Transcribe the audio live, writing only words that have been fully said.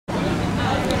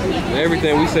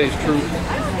Everything we say is true.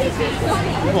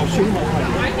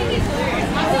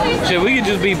 Shit, we could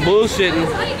just be bullshitting,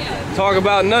 talk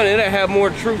about nothing. It'll have more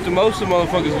truth than most of the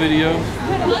motherfuckers' videos.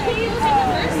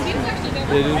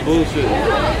 Yeah, just bullshit.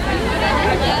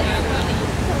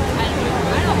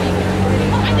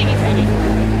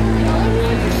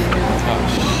 Oh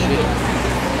shit.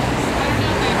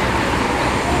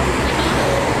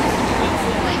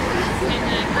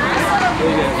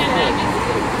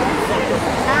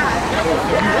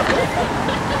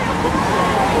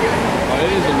 Oh,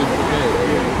 it is a new brigade.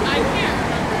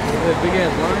 That big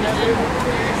ass line out there.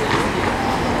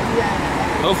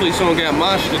 Hopefully someone got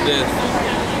moshed to death.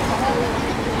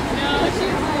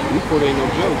 Newport ain't no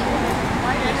joke.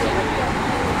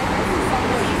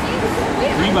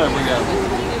 What you about to bring out?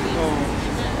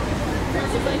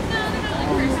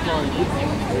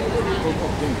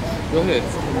 Go ahead.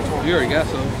 You already got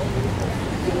some.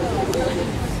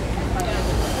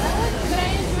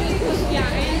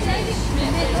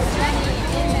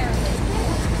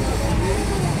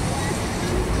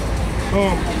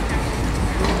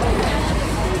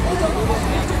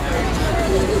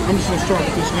 I'm just going to start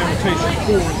with this Lamentation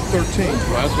 4:13.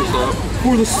 That's what's up.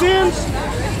 For the sins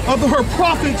of her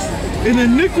prophets and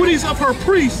iniquities of her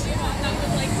priests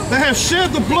that have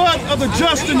shed the blood of the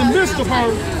just in the midst of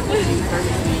her,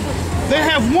 they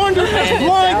have wandered as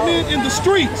blind men in the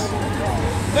streets.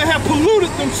 They have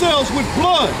polluted themselves with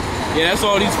blood. Yeah, that's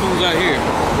all these fools out here.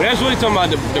 But that's really talking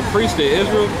about the priests of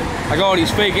Israel. Like all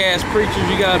these fake ass preachers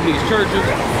you got in these churches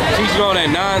teaching all that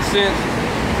nonsense.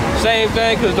 Same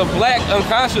thing, because the black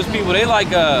unconscious people, they like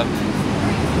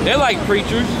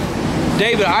preachers.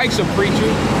 David Icke's a preacher,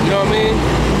 you know what I mean?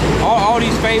 All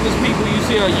these famous people you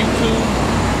see on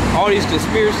YouTube, all these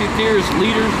conspiracy theorist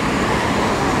leaders,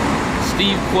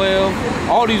 Steve Quayle,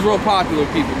 all these real popular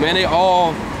people, man, they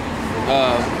all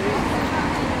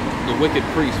the wicked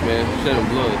priests, man, shedding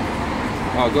blood.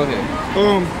 Oh, go ahead.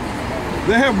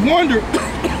 They have wandered.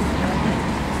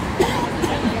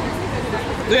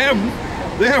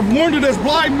 They have wandered as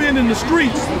blind men in the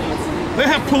streets. They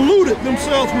have polluted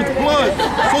themselves with blood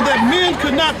so that men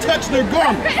could not touch their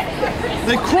garments.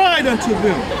 They cried unto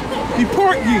them,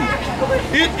 depart ye,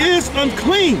 it is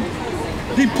unclean.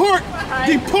 Depart,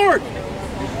 depart,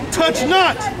 touch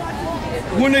not.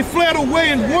 When they fled away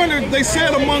and wandered, they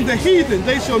said among the heathen,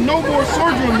 they shall no more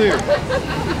sojourn there.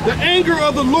 The anger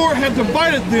of the Lord had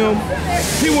divided them.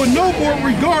 He will no more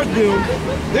regard them.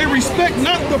 They respect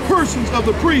not the persons of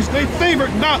the priests. They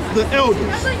favored not the elders.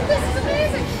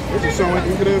 Does it sound like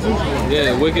wicked ass Israelites?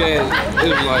 Yeah, wicked ass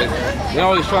Israelites. They're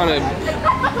always trying to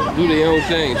do their own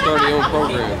thing, start their own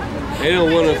program. They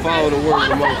don't want to follow the word of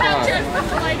the Most High.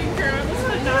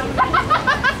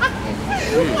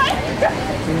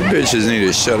 Bitches need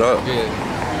to shut up. Yeah.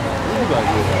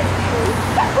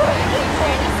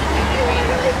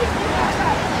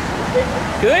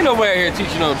 Cause ain't nobody out here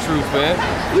teaching no truth, man.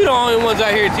 We the only ones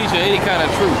out here teaching any kind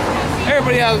of truth.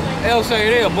 Everybody else out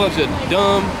here, they a bunch of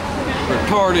dumb,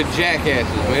 retarded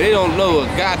jackasses, man. They don't know a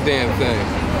goddamn thing.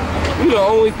 We the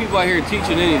only people out here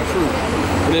teaching any truth.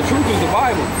 And the truth is the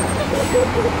Bible.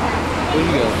 Where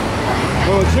you go?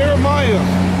 Jeremiah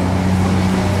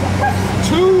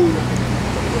 2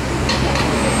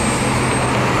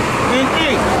 and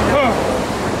 8.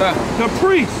 The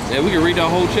priest. Yeah, we can read the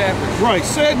whole chapter. Right,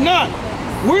 said not,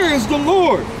 where is the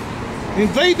Lord? And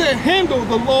they that handle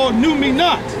the law knew me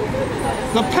not.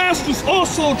 The pastors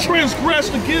also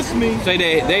transgressed against me. Say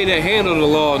they that handle the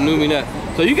law knew me not.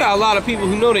 So you got a lot of people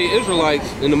who know they're Israelites,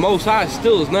 and the Most High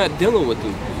still is not dealing with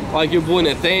them. Like your boy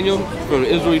Nathaniel from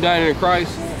Israel United in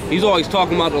Christ. He's always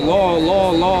talking about the law,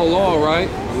 right?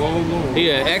 Law. He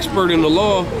an expert in the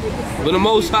law, but the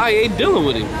Most High ain't dealing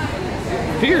with him.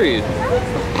 Period.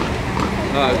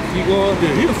 Keep going.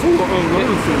 Yeah, he a fool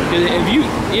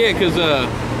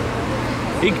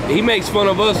because he makes fun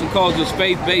of us and calls us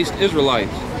faith-based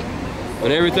Israelites,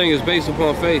 when everything is based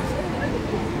upon faith.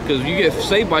 Because you get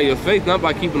saved by your faith, not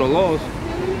by keeping the laws. Right.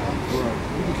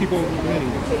 You can keep on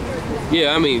anyway.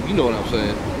 Yeah, I mean, you know what I'm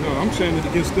saying. No, I'm saying it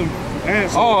against them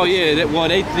assholes. Oh yeah, well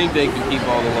they think they can keep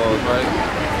all the laws, right?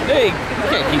 They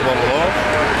can't keep all the laws.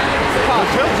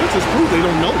 This is true. They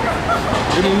don't know.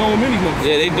 They don't know them anymore.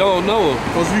 Yeah, they don't know them.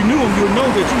 Because if you knew them, you'll know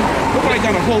that nobody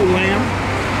got a whole lamb.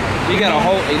 You got a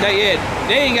whole.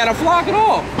 They ain't got a flock at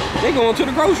all. They going to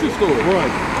the grocery store.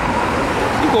 Right.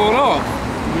 You going off.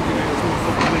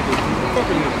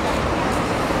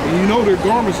 And you know their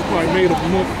garments are probably made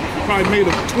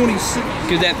of 26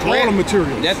 Cause that thread, all the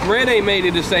materials. That thread ain't made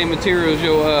of the same material as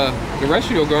your the rest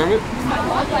of your garment.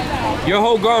 Your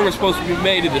whole garment's supposed to be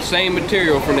made of the same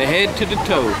material from the head to the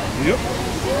toe. Yep.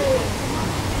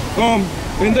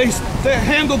 and they that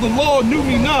handle the law knew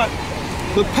me not.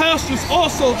 The pastors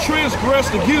also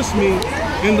transgressed against me,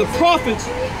 and the prophets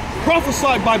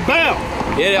prophesied by Baal.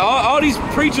 Yeah, all these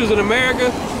preachers in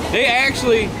America, they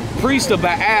actually preach to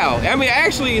Baal. I mean,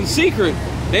 actually in secret,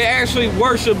 they actually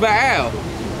worship Baal.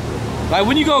 Like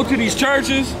when you go to these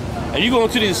churches and you go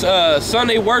to these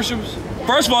Sunday worships,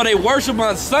 first of all, they worship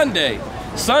on Sunday.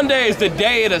 Sunday is the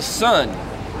day of the sun,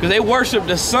 because they worship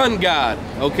the sun god,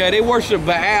 okay? They worship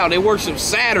Baal, they worship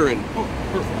Saturn.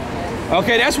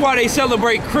 Okay, that's why they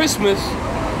celebrate Christmas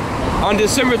on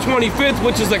December 25th,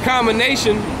 which is a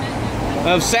combination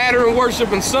of Saturn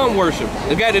worship and sun worship.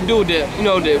 It got to do with the, you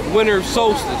know, the winter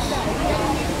solstice.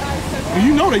 And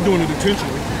you know they doing it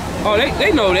intentionally. Oh,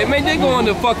 they know that, man. They going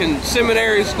to fucking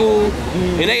seminary school,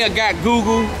 and they got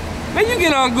Google. Man, you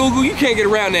get on Google, you can't get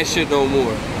around that shit no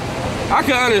more. I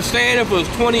could understand if it was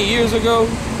 20 years ago.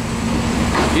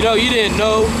 You know, you didn't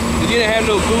know, you didn't have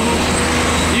no Google.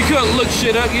 You couldn't look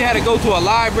shit up. You had to go to a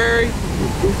library.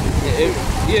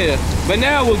 Yeah, but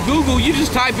now with Google, you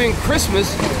just type in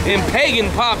Christmas and pagan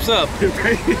pops up. You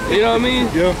know what I mean?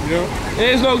 Yeah.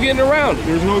 There's no getting around it.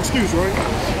 There's no excuse, right?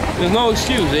 There's no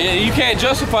excuse. You can't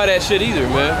justify that shit either,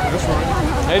 man. That's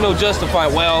right. Ain't no justify.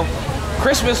 Well,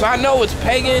 Christmas, I know it's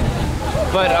pagan,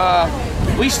 but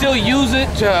we still use it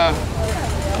to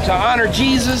honor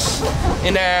Jesus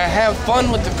and have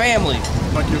fun with the family.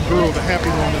 Like your girl, the happy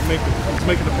one that's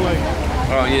making the play.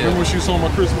 Oh yeah. Remember when she saw my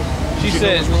Christmas? She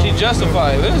said she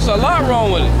justified it. There's a lot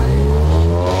wrong with it.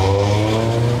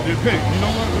 Yeah, Pig, you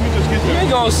know what? Let me just get that. You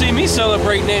ain't gonna see me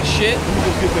celebrating that shit. Let me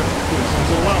just get that for Christmas.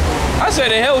 There's a lot wrong. I say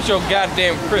the hell with your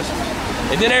goddamn Christmas.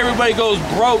 And then everybody goes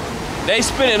broke. They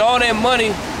spending all that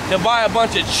money to buy a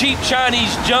bunch of cheap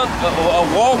Chinese junk at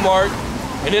Walmart,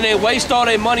 and then they waste all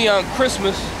their money on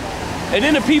Christmas. And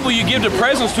then the people you give the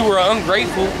presents to are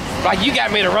ungrateful. Like, you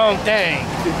got me the wrong thing.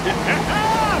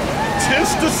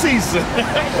 'Tis the season.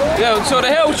 Yeah, so the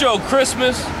hell with your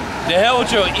Christmas, the hell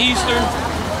with your Easter,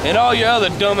 and all your other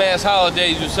dumbass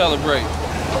holidays you celebrate.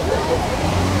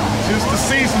 'Tis the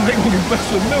season. They're going to be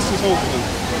blessed with missiles, hopefully.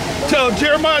 Tell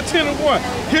Jeremiah 10:1.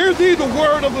 Hear thee the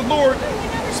word of the Lord.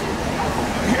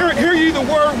 Hear ye the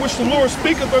word which the Lord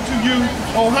speaketh unto you,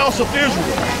 O house of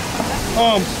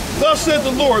Israel. Thus said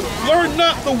the Lord, learn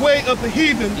not the way of the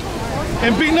heathen,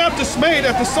 and be not dismayed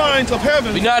at the signs of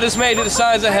heaven. Be not dismayed at the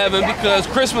signs of heaven, because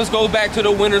Christmas goes back to the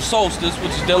winter solstice,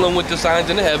 which is dealing with the signs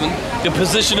in the heaven, the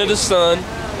position of the sun,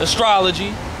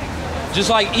 astrology, just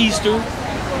like Easter.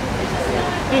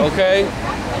 Okay?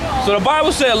 So the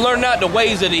Bible said, learn not the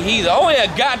ways of the heathen. Only a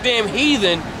goddamn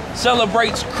heathen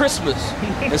celebrates Christmas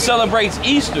and celebrates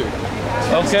Easter.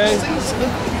 Okay?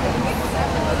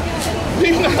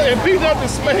 Be not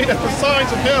dismayed at the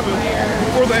signs of heaven,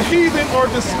 for the heathen are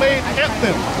dismayed at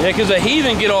them. Yeah, because the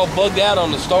heathen get all bugged out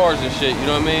on the stars and shit, you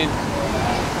know what I mean?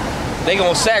 They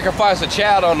gonna sacrifice a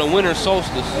child on the winter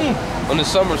solstice, on the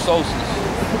summer solstice.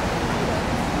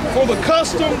 For the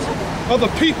customs of the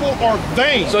people are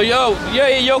vain. So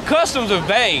your customs are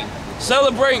vain.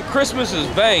 Celebrating Christmas is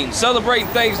vain. Celebrating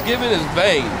Thanksgiving is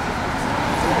vain.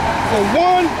 For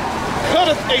one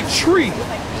cutteth a tree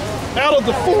out of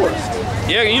the forest.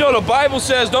 Yeah, you know the Bible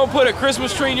says don't put a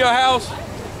Christmas tree in your house.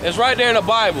 It's right there in the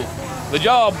Bible. But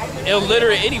y'all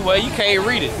illiterate anyway, you can't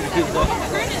read it.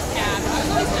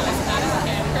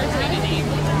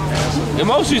 And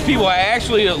most of these people are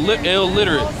actually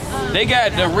illiterate. They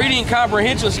got the reading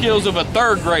comprehension skills of a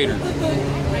third grader.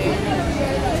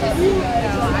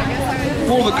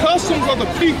 For the customs of the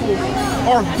people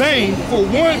are vain, for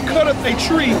one cutteth a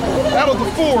tree out of the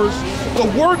forest, the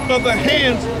work of the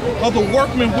hands of the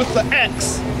workmen with the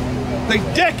axe. They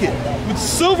deck it with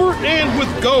silver and with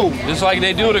gold. Just like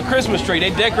they do with a Christmas tree. They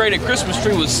decorate a Christmas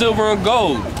tree with silver and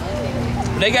gold.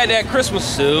 They got that Christmas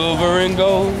silver and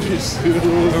gold.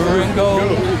 Silver and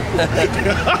gold.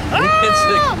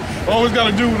 Always got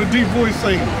to do with a deep voice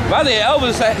singing. I think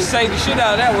Elvis sang the shit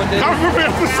out of that one, didn't he? I remember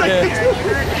Elvis singing.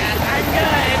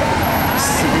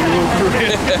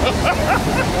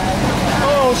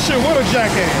 Oh shit, what a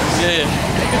jackass. Yeah.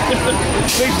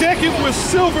 They deck it with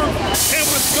silver and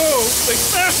with gold. They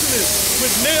fasten it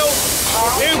with nails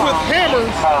and with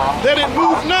hammers that it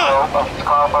move not.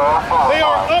 They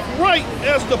are upright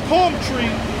as the palm tree,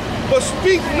 but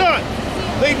speak not.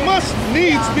 They must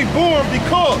needs be born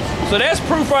because. So that's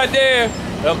proof right there.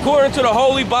 According to the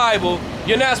Holy Bible,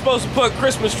 you're not supposed to put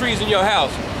Christmas trees in your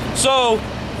house. So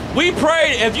we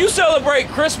pray, if you celebrate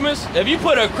Christmas, if you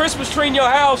put a Christmas tree in your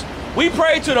house, we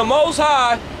pray to the Most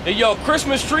High that your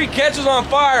Christmas tree catches on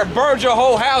fire and burns your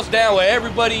whole house down with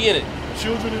everybody in it.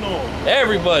 Children and all.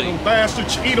 Everybody. Them bastard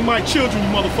Edomite children, you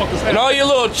motherfuckers have. And all your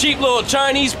little cheap little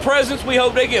Chinese presents, we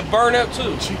hope they get burned up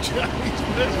too. Cheap Chinese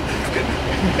presents.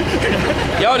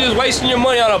 Y'all just wasting your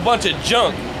money on a bunch of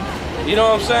junk. You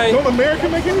know what I'm saying? Don't America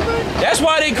make anything? That's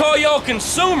why they call y'all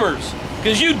consumers.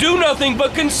 Because you do nothing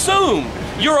but consume.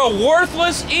 You're a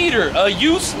worthless eater, a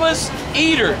useless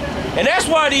eater. And that's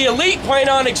why the elite plan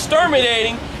on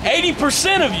exterminating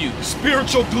 80% of you.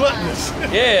 Spiritual gluttonous.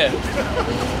 Yeah.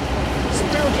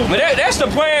 Spiritual But that's the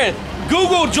plan.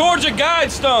 Google Georgia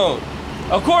Guidestone.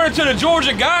 According to the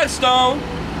Georgia Guidestone,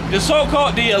 the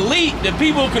so-called the elite, the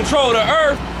people who control the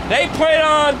earth, they plan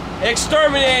on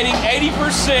exterminating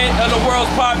 80% of the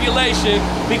world's population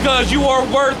because you are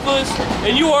worthless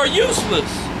and you are useless.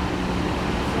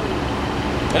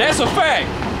 And that's a fact.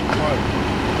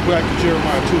 Back to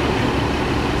Jeremiah 2 again.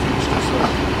 Finish this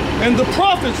up. And the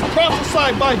prophets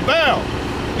prophesied by Baal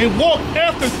and walked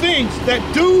after things that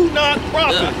do not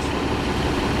profit.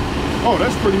 Oh,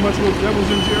 that's pretty much what that was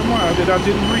in Jeremiah that I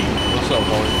didn't read. What's up,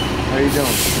 boy? How you doing?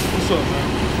 What's up, man?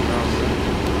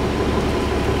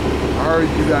 I heard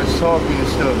you guys talking and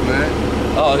stuff, man.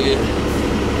 Oh, yeah.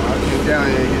 I came down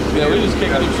here. Yeah, we just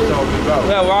kicking the truth. Talking about.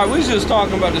 Yeah, well, we was just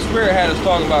talking about, the Spirit had us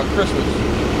talking about Christmas.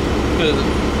 Because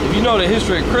if you know the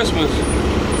history of Christmas,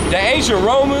 the ancient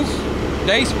Romans,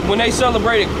 when they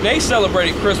celebrated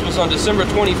Christmas on December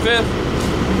 25th,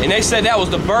 and they said that was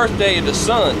the birthday of the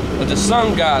sun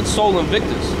god, Sol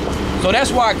Invictus. So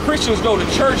that's why Christians go to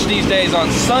church these days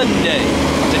on Sunday,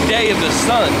 the day of the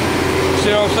sun. You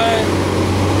see what I'm saying?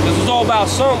 This is all about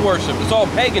sun worship. It's all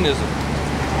paganism.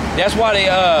 That's why they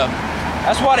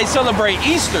celebrate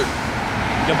Easter.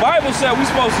 The Bible said we're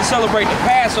supposed to celebrate the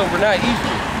Passover, not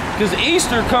Easter. Because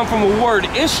Easter comes from a word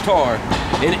Ishtar.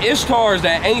 And Ishtar is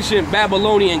that ancient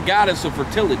Babylonian goddess of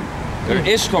fertility. Or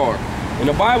Ishtar. And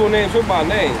the Bible names her by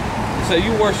name. It says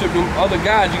you worship them other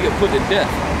gods, you get put to death.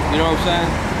 You know what I'm saying?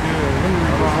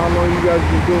 Yeah, how long you guys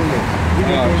been doing this? We've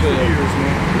been doing it for years,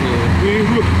 man. Yeah. We ain't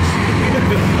rookies. You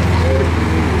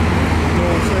know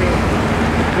what I'm saying?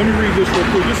 Let me read this real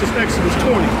quick. This is Exodus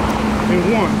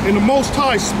 20:1. And the Most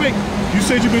High spake. You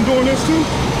said you've been doing this too?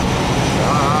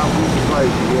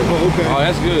 Oh, okay. Oh,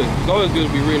 that's good. It's always good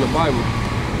to be reading the Bible.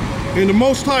 And the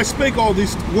Most High spake all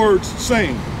these words,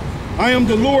 saying, I am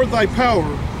the Lord thy power,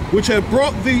 which have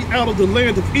brought thee out of the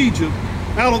land of Egypt,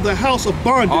 out of the house of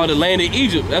bondage. Oh, the land of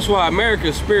Egypt. That's why America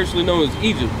is spiritually known as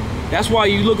Egypt. That's why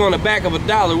you look on the back of a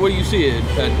dollar, what do you see?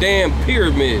 A damn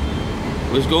pyramid.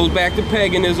 Which goes back to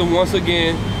paganism once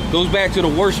again. Goes back to the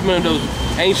worshiping of those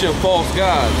ancient false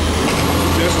gods.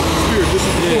 That's the spirit. This is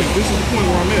the point. This is the point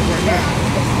where I'm at right now.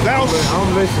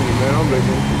 I'm listening, man. I'm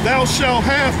listening. Thou shalt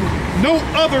have no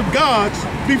other gods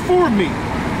before me.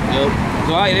 Yep.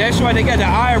 So that's why they got the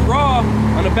Eye of Ra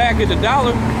on the back of the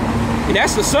dollar. And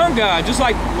that's the sun god, just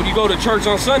like when you go to church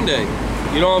on Sunday.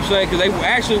 You know what I'm saying? Because they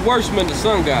actually worshiping the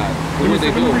sun god. What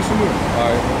they do. All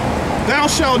right. Thou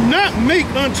shalt not make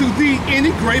unto thee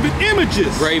any graven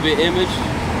images. Graven image.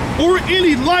 Or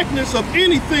any likeness of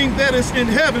anything that is in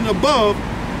heaven above,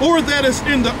 or that is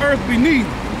in the earth beneath,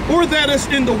 or that is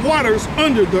in the waters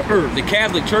under the earth. The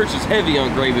Catholic Church is heavy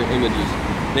on graven images.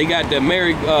 They got the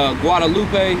Mary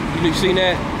Guadalupe. You seen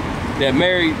that? That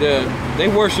Mary, they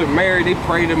worship Mary. They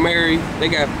pray to Mary. They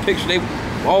got pictures. They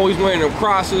always wearing them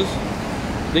crosses.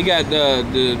 They got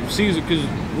the Caesar, because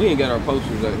we ain't got our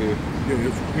posters out here. Yeah,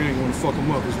 if you ain't gonna fuck them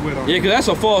up, it's wet out Yeah, because that's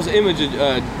a false image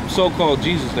of so-called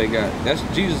Jesus they got. That's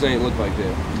Jesus ain't look like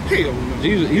that. Hell no.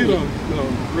 Jesus,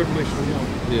 Revelation 1.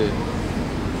 Yeah.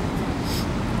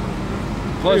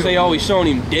 Plus, they always showing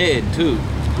him dead too.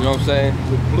 You know what I'm saying?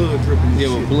 With blood dripping.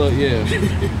 Yeah, with blood. Yeah.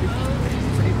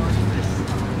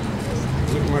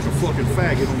 Looking like a fucking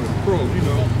faggot on the pro, you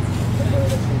know.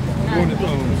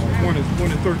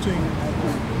 1 and 13.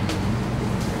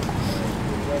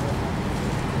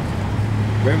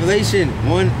 Revelation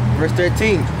 1 verse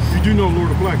 13. You do know Lord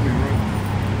of Black Man, right?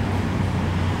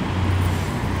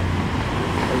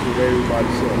 That's what everybody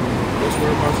said. That's what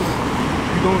everybody says.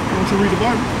 You don't you read the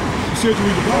Bible? You said you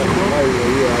read the Bible, bro.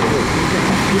 Yeah, I did.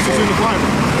 This is in the Bible.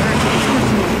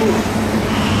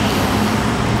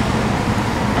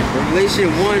 Revelation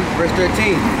 1 verse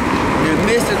 13. In the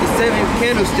midst of the 7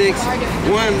 candlesticks,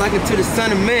 one like unto the Son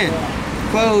of Man,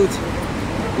 clothed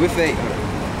with a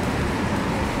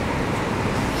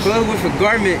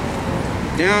garment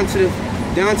down to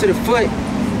the foot,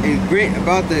 and girt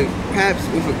about the paps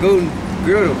with a golden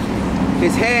girdle.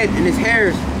 His head and his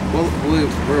hairs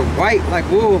were white like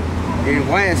wool and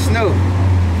white as snow.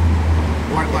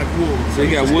 White like wool. So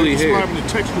he got woolly hair. Describing the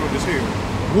texture of his hair.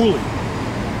 Woolly.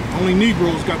 Only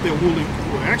Negroes got their woolly.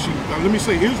 Well, actually, let me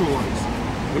say Israelites.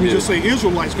 Let me just say,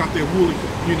 Israelites got their woolly,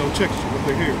 you know, texture with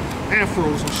their hair,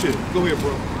 afros and shit. Go ahead,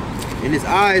 bro. And his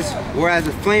eyes were as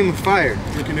a flame of fire.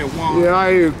 Drinking that wine. Yeah,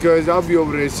 I hear, cuz I'll be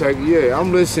over there checking. Yeah,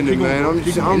 I'm listening, man. I'm And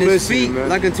his feet listening, man.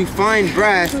 like unto fine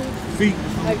brass. Feet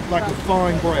like a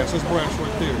fine brass. That's brass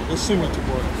right there. That's similar to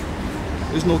brass.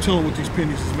 There's no telling what these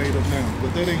pennies is made of now.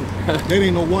 But that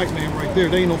ain't no white man right there.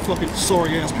 That ain't no fucking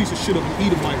sorry ass piece of shit of an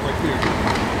Edomite right there.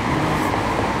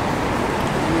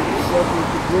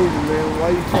 Man, why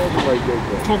you talking like that,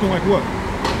 though? Talking like what?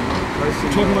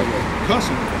 Cussing, Talking like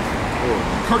cussing.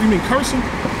 You mean cursing?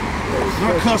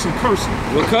 Not cussing, cursing.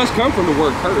 Well, cuss come from the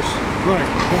word curse. Right.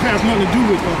 It has nothing to do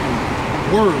with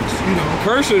words, you know.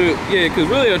 Cursing, yeah,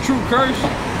 because really a true curse,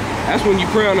 that's when you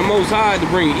pray on the Most High to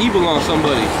bring evil on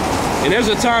somebody. And there's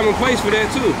a time and place for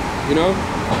that too, you know?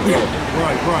 Yeah,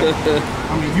 right.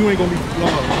 I mean, you ain't gonna be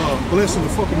blessing the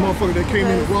fucking motherfucker that came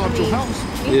in and robbed your house.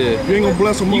 Yeah. You ain't gonna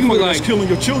bless a motherfucker that's killing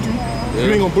your children. Yeah.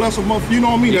 You ain't gonna bless a motherfucker, you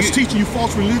know what I mean, that's teaching you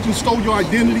false religion, stole your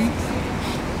identity.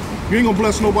 You ain't gonna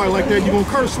bless nobody like that, you gonna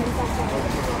curse them.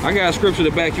 I got a scripture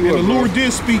to back you up. And the Lord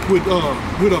did speak with a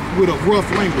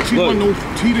rough language. He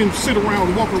didn't sit around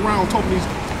and walk around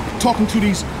talking to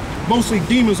these mostly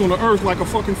demons on the earth like a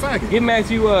fucking faggot. Get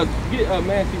Matthew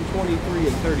 23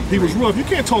 and 33. He was rough. You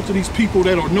can't talk to these people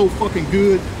that are no fucking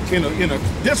good in a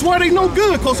that's why they no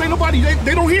good, because ain't nobody,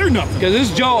 they don't hear nothing. Because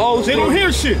this Joe Osteen. They don't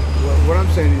hear shit. What I'm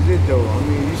saying is this, though. I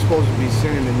mean, you're supposed to be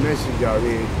sending a message out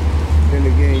here. Then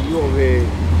again, you over here.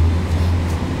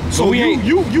 So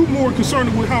you more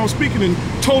concerned with how I'm speaking and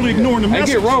totally ignoring the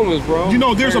message. I get Romans, bro. You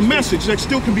know, there's a message that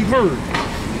still can be heard.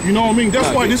 You know what I mean?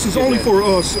 That's why this is only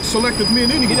for selected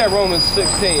men anyway. Get that Romans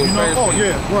 16. You know, oh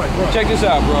yeah, right. Check this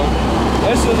out, bro.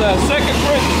 This is 2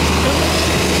 Corinthians.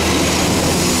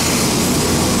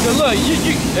 So look,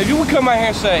 if you would come out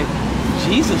here and say,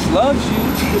 Jesus loves you,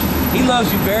 he loves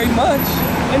you very much.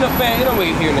 Ain't no fan, you don't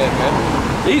really hear that, man.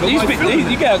 You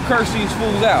gotta curse these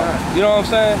fools out. You know what I'm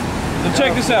saying? So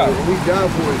check this out. He died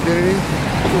for it, didn't he?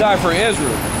 He died for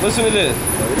Israel. Listen to this.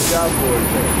 He died for it,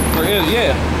 man. For Israel,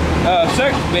 yeah.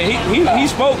 He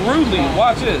spoke rudely.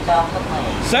 Watch this.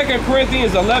 2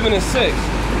 Corinthians 11 and 6.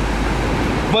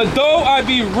 But though I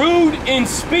be rude in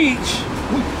speech,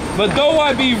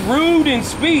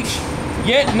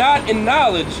 yet not in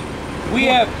knowledge, we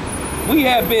have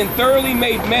been thoroughly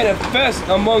made manifest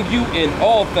among you in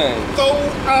all things. Though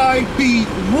I be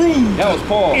rude That was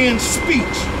Paul. in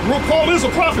speech. Paul is a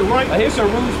prophet, right? Here's a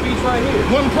rude speech right here.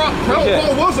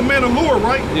 Paul was a man of the Lord,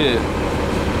 right? Yeah.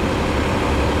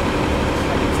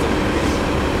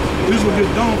 This will get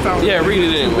dumbfounded. Yeah, read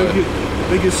it anyway.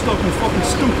 They get stuck in fucking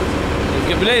stupid.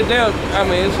 Yeah, but I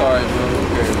mean, it's alright, bro. Who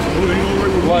cares?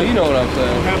 Well, you know what I'm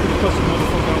saying. I'm happy to cuss the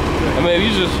motherfucker out today. I mean,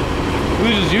 we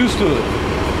just used to it.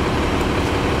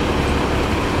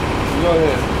 Go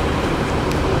ahead.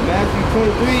 Matthew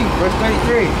 23, verse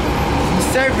 33. Ye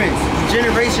serpents, ye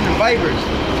generation of vipers,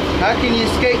 how can you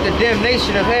escape the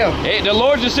damnation of hell? Hey, the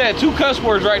Lord just said 2 cuss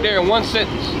words right there in one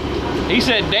sentence. He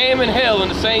said damn and hell in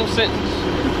the same sentence.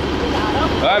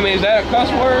 I mean, is that a cuss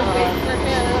word?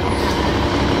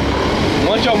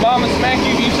 Once your mama smack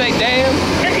you, you say damn?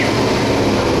 Damn!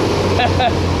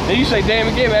 Then you say damn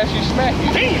again after she smack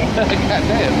you. Damn! God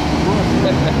damn.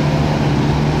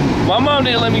 My mom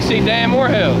didn't let me say damn or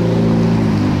hell.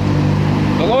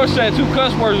 The Lord said 2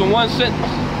 cuss words in one sentence. 2 of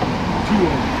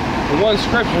them. In one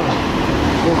scripture.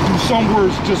 Or do some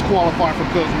words just qualify for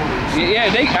cuss words? Yeah,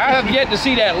 I have yet to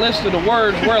see that list of the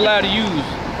words we're allowed to use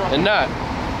and not.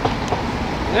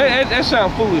 That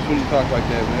sounds foolish when you talk like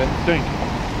that, man. Thank you.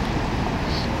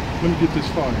 Let me get this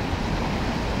fire.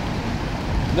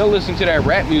 They'll listen to that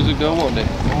rap music though, won't they?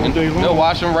 All day long. They'll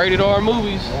watch them rated R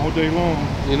movies. All day long.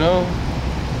 You know?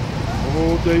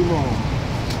 All day long.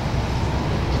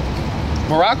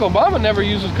 Barack Obama never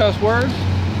uses cuss words.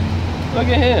 Look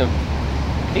at him.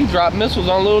 He dropped missiles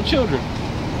on little children.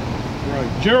 Right.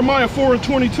 Jeremiah 4 and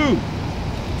 22.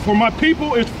 For my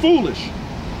people is foolish.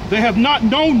 They have not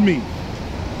known me.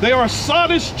 They are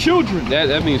sottish children.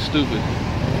 That means stupid.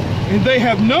 And they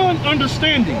have none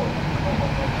understanding.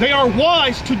 They are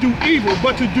wise to do evil,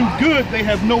 but to do good they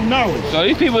have no knowledge. So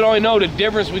these people don't know the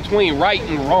difference between right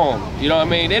and wrong. You know what I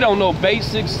mean? They don't know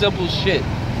basic, simple shit.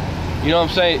 You know what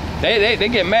I'm saying? They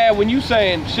get mad when you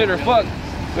saying shit or fuck,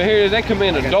 but here they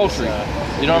commit adultery.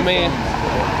 You know what I mean?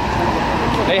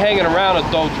 They hanging around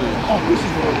adultery.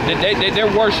 They're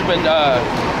worshiping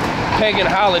pagan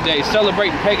holidays,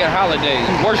 celebrating pagan holidays,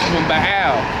 worshiping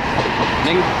Baal.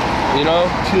 You know?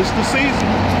 'Tis the season.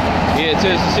 Yeah,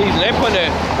 'tis the season. They're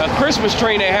putting a Christmas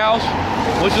tree in their house,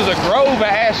 which is a grove of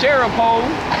Asherah pole,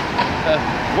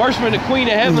 worshiping the Queen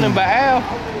of Heaven and Baal.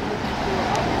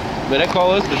 But they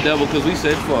call us the devil because we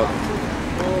said fuck.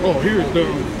 Oh, here's the.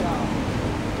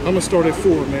 I'm gonna start at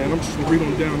 4, man. I'm just gonna read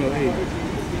on down to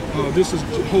 8. This is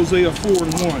Hosea 4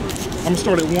 and 1. I'm gonna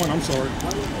start at 1. I'm sorry.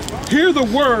 Hear the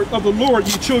word of the Lord,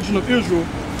 ye children of Israel,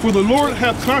 for the Lord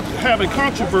hath a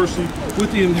controversy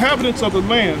with the inhabitants of the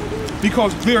land,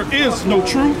 because there is no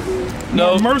truth,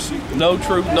 no mercy, no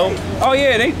truth, no. Oh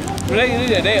yeah, they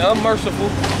unmerciful.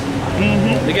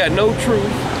 They got no truth.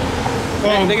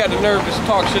 They got the nerve to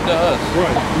talk shit to us.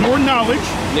 Right. Nor knowledge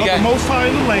of the Most High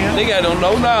in the land. They got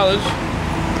no knowledge.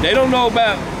 They don't know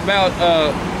about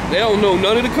they don't know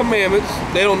none of the commandments.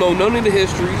 They don't know none of the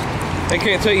histories. They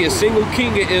can't tell you a single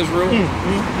king of Israel.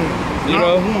 You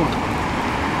know? One.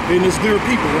 And it's their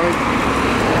people, right?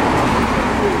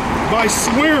 By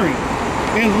swearing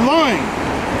and lying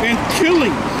and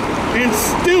killing and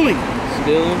stealing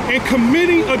and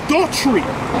committing adultery.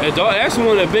 That's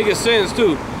one of the biggest sins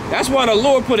too. That's why the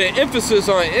Lord put an emphasis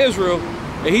on Israel,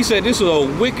 and he said this is a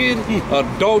wicked,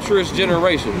 adulterous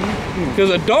generation. Because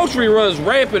adultery runs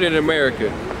rampant in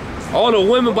America. All the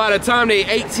women, by the time they're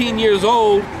 18 years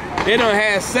old, they done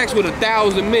had sex with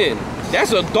 1,000 men.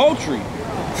 That's adultery,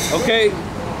 okay?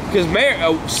 Because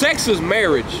sex is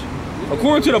marriage.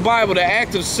 According to the Bible, the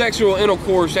act of sexual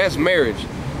intercourse, that's marriage.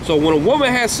 So when a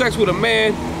woman has sex with a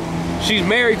man, she's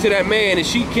married to that man and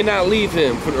she cannot leave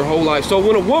him for her whole life. So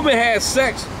when a woman has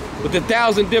sex with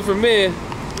 1,000 different men,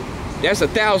 that's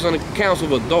 1,000 counts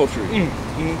of adultery.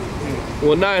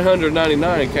 Well,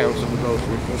 999 counts of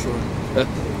adultery. That's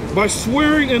right. By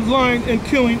swearing and lying and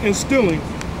killing and stealing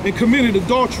and committing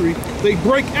adultery, they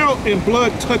break out and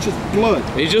blood touches blood.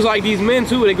 It's just like these men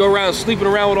too, they go around sleeping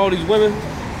around with all these women.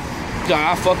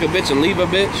 I fuck a bitch and leave a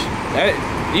bitch.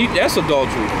 That's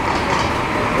adultery.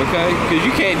 Okay? Because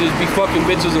you can't just be fucking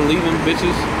bitches and leaving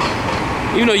bitches.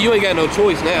 Even though you ain't got no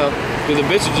choice now, because the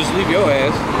bitches just leave your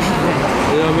ass.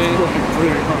 You know what I mean?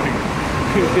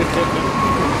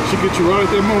 She get you right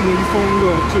at that moment when you fall in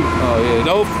love too. Oh yeah,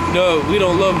 no, we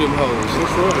don't love them hoes.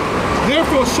 That's right.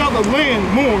 Therefore shall the land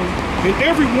mourn, and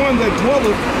everyone that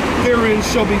dwelleth therein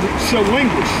shall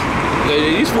languish.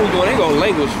 These fools ain't gonna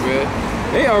languish, man.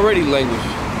 They already languish.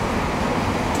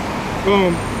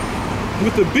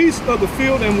 With the beasts of the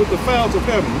field and with the fowls of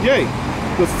heaven. Yea,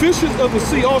 the fishes of the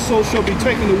sea also shall be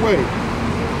taken away.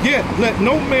 Yet let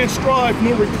no man strive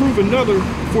nor reprove another,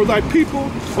 for thy people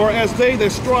are as they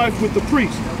that strive with the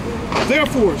priest.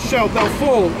 Therefore shalt thou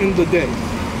fall in the day,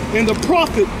 and the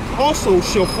prophet also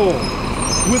shall fall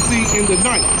with thee in the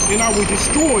night, and I will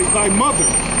destroy thy mother.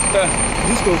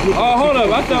 This goes with hold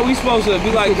up, I thought we supposed to be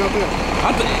like,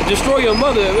 destroy your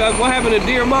mother. What happened to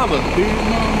dear mama? Dear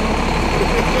mama.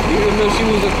 Even though she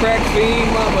was a crack fiend,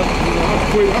 mama.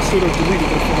 I should have deleted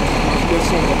that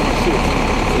song off my shit.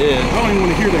 Yeah. I don't even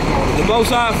want to hear that garbage. The Most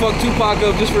High fucked Tupac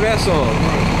up just for that song.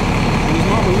 Right. And his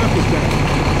mama left his dad.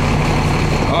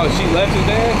 Oh, she left his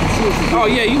dad? Sure she did. Oh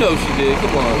yeah, you know she did.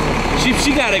 Come on.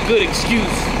 She got a good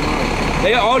excuse.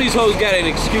 All these hoes got an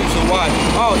excuse of why.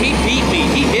 Oh, he beat me.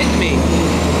 He hit me.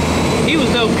 He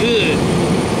was no good.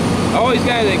 Always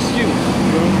got an excuse.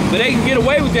 But they can get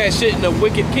away with that shit in the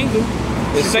wicked kingdom.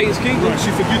 In Satan's kingdom. Right, she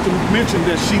forget to mention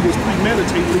that she was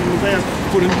premeditated leaving his ass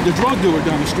for the drug dealer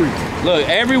down the street. Look,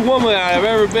 every woman I've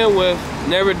ever been with,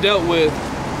 never dealt with,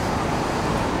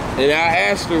 and I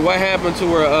asked her what happened to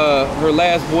her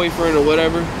last boyfriend or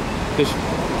whatever, because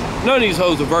none of these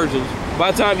hoes are virgins.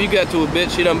 By the time you got to a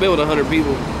bitch, she done been with 100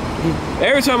 people.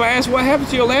 Every time I ask what happened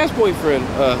to your last boyfriend,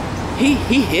 he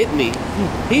hit me,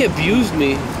 he abused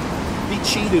me. He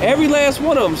cheated. Every last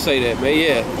one of them say that, man.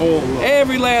 Yeah. Oh,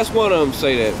 every last one of them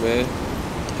say that, man.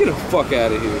 Get the fuck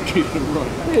out of here.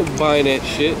 Right. They ain't buying that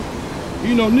shit.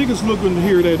 You know, niggas looking to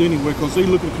hear that anyway, because they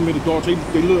looking to commit adultery.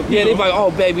 They look. Yeah, they like,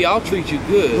 oh baby, I'll treat you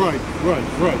good. Right.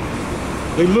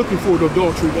 They looking for the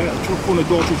adultery for an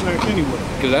adulterous act anyway.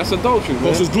 Because that's adultery, man.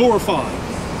 Because it's glorified.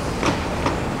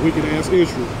 Wicked ass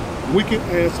Israel. Wicked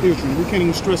ass Israel. We can't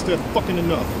even stress that fucking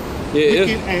enough. Yeah,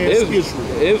 wicked ass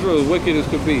Israel. Israel is wicked as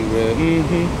could be, man.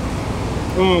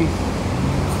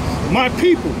 My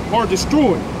people are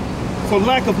destroyed for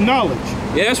lack of knowledge.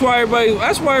 Yeah, that's why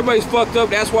everybody's fucked up.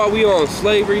 That's why we on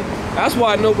slavery. That's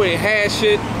why nobody has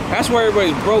shit. That's why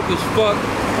everybody's broke as fuck.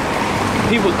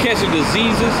 People catching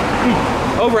diseases.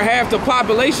 Over half the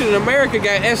population in America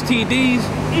got STDs.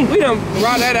 We done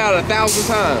brought that out 1,000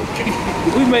 times.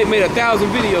 We made 1,000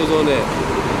 videos on that.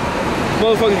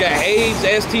 Motherfuckers got AIDS,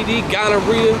 STD,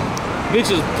 gonorrhea.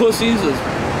 Bitches' pussies is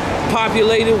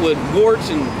populated with warts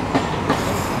and...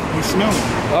 You smell it.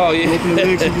 Oh, yeah. You open the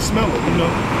legs and you smell it, you know.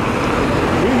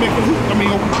 We ain't making, I mean,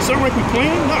 sound like we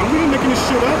playing? Nah, we ain't making this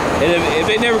shit up. And if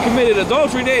they never committed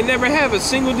adultery, they'd never have a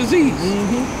single disease.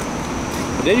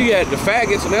 Then you got the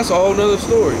faggots, and that's a whole nother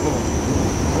story.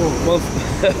 Well,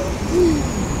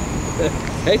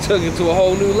 they took it to a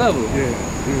whole new level. Yeah.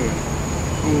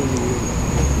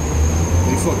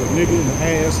 They fuck a nigga in the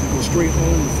ass and go straight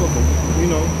home and fuck him, you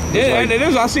know.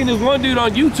 Yeah, I seen this one dude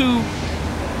on YouTube.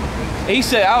 He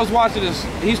said, I was watching this,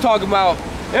 he's talking about,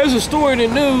 there's a story in the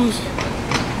news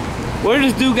where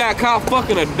this dude got caught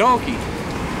fucking a donkey.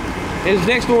 His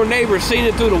next door neighbor seen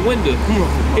it through the window.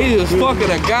 He was fucking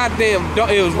a goddamn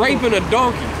donkey. It was raping a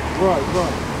donkey. Right.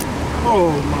 Oh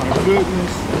my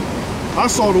goodness. I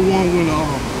saw the one when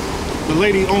the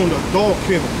lady owned a dog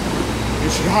kennel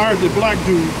and she hired the black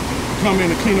dude to come in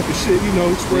and clean up the shit, you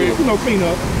know, spray, you know, clean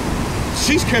up.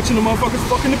 She's catching the motherfuckers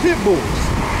fucking the pit bulls.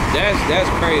 That's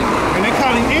crazy. And they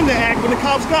caught him in the act when the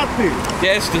cops got there.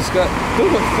 That's disgusting. Who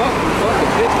the fuck a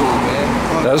pit bull,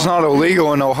 man? That's not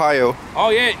illegal in Ohio.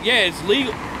 Oh yeah, it's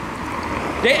legal.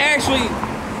 They actually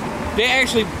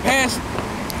passed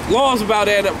laws about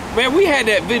that. Man, we had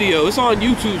that video. It's on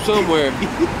YouTube somewhere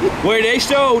where they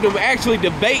showed them actually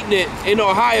debating it in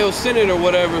Ohio Senate or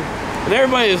whatever, and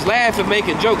everybody is laughing,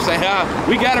 making jokes, saying,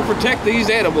 "We gotta protect these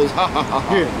animals."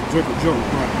 Yeah, drink a joke,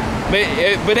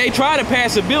 right? But they try to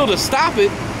pass a bill to stop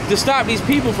it, to stop these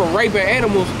people from raping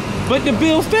animals, but the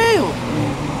bill failed.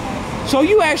 So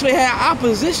you actually had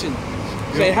opposition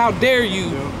saying, how dare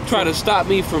you try to stop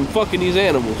me from fucking these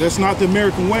animals? That's not the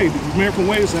American way. The American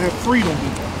way is to have freedom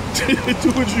to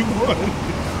do what you want.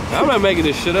 I'm not making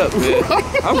this shit up, man.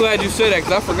 I'm glad you said that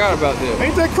because I forgot about that.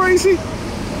 Ain't that crazy?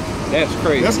 That's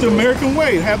crazy. That's the American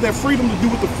way. Have that freedom to do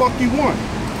what the fuck you want.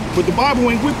 But the Bible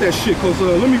ain't with that shit, because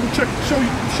let me show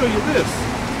you this.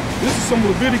 This is some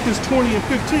Leviticus 20 and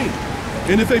 15.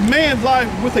 And if a man lie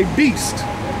with a beast,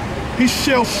 he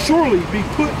shall surely be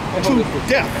put to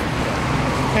death.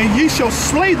 And ye shall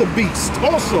slay the beast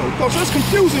also. Because that's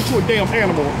confusing to a damn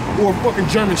animal or a fucking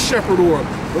German shepherd or,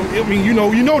 I mean, you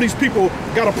know these people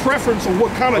got a preference on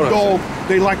what kind of dog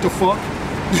they like to fuck.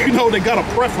 You know, they got a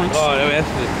preference. Oh, that's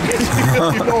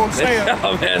you know what I'm saying?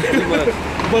 Oh, man, that's too much.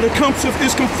 But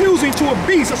it's confusing to a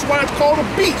beast. That's why it's called a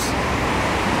beast.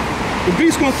 The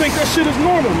beast gonna think that shit is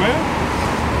normal, man.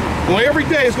 Well, every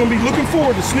day it's gonna be looking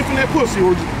forward to sniffing that pussy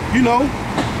or, you know,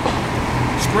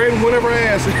 spreading whatever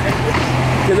ass.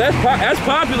 Cause that's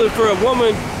popular for a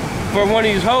woman, for one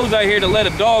of these hoes out here to let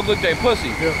a dog lick their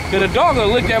pussy. Cause a dog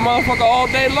gonna lick that motherfucker all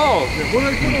day long.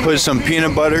 Put some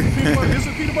peanut butter. Peanut butter. Is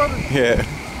it peanut butter? Yeah.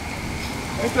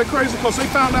 Ain't that crazy? Because they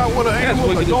found out what an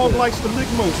animal, a dog likes to lick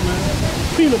most, man.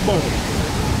 Peanut butter.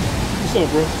 What's up,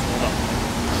 bro?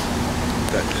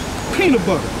 Peanut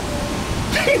butter.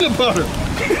 Peanut butter.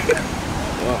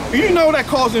 You know that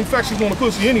causes infections on the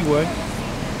pussy anyway.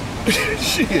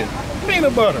 Shit.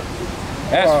 Peanut butter.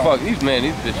 That's fuck. These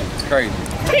bitches is crazy.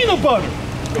 Peanut butter.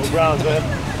 Go Browns, man.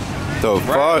 The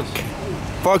fuck?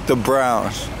 Fuck the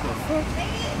Browns.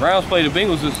 Browns play the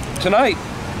Bengals tonight.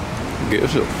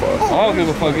 Gives a fuck. I don't give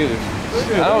a fuck either.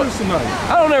 Yeah, tonight.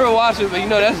 I don't ever watch it, but you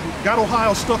know that's. Got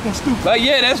Ohio stuck on stupid. But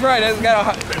yeah, that's right. That's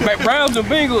got Browns and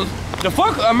Bengals. The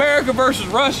fuck America versus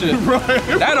Russia. Right.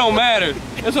 That don't matter.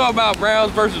 It's all about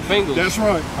Browns versus Bengals. That's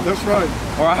right. That's right.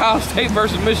 Or Ohio State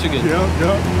versus Michigan.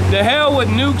 Yeah. The hell with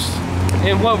nukes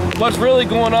and what's really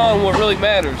going on, what really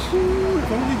matters. Ooh,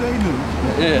 if only they knew.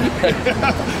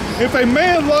 Yeah. If a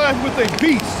man lieth with a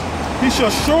beast, he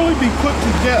shall surely be put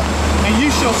to death, and ye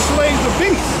shall slay the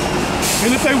beast.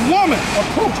 And if a woman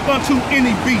approach unto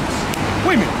any beast,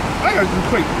 wait a minute, I gotta do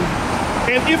quick.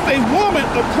 And if a woman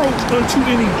approach unto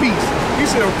any beast, he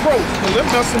said approach, well, them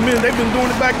not some men, they've been doing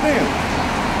it back then.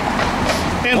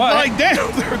 And lie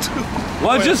down there too.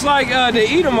 Well, just like the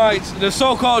Edomites, the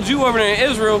so-called Jew over there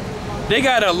in Israel, they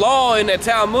got a law in the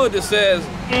Talmud that says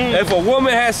if a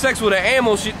woman has sex with an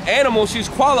animal, she's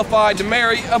qualified to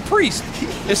marry a priest.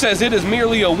 It says it is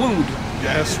merely a wound.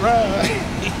 That's right.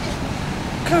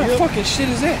 What kind of fucking shit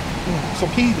is that? Some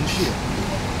heathen shit.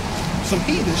 Some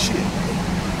heathen shit.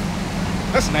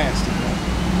 That's nasty, man.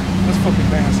 That's fucking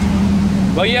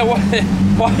nasty. But yeah,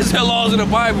 why is there laws in the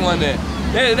Bible on that?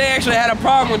 They actually had a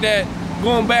problem with that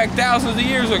going back thousands of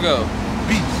years ago.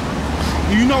 Beast.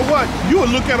 You know what? You would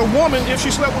look at a woman if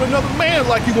she slept with another man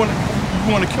like you want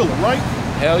to kill her, right?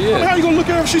 Hell yeah. I mean, how you gonna look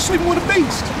at her if she's sleeping with a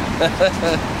beast?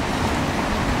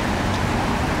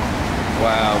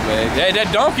 Wow, man. Hey,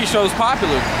 that donkey show's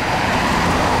popular.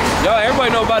 Yo,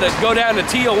 everybody know about it. Go down to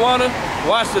Tijuana,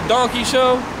 watch the donkey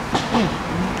show,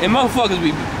 and motherfuckers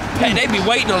be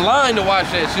waiting in line to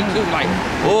watch that shit too. Like,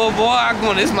 oh boy,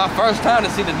 this is my first time to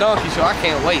see the donkey show. I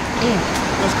can't wait.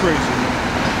 That's crazy.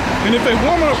 And if a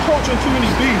woman approach unto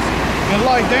any beast and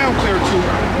lie down thereto,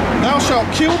 thou shalt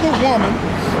kill the woman,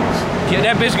 Yeah,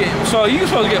 that bitch so you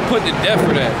supposed to get put to death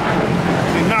for that.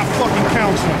 And not fucking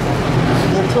counsel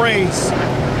or praise.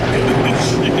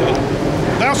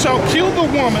 Thou shalt kill the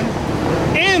woman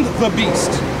and the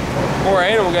beast. Or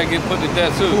an animal got to get put to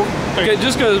death too.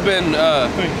 Just because it's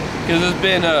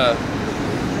been,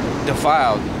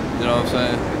 defiled. You know what I'm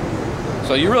saying?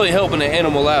 So you're really helping the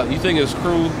animal out. You think it's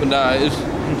cruel, but nah, it's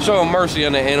showing mercy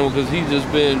on the animal because he's just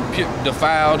been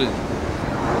defiled and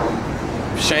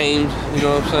shamed. You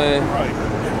know what I'm saying? Right.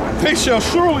 They shall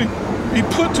surely be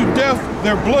put to death.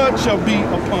 Their blood shall be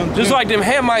upon them. Just like them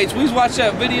Hamites. We watched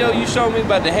that video you showed me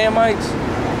about the Hamites.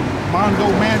 Mondo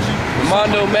Magic.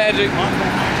 Mondo Magic.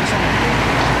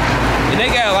 And they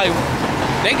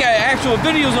got actual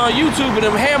videos on YouTube of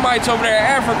them Hamites over there in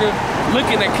Africa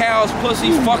licking the cows'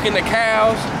 pussy, fucking the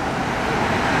cows.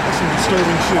 That's some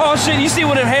disturbing shit. Oh shit, you see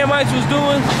what them Hamites was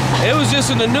doing? It was just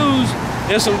in the news.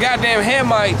 There's some goddamn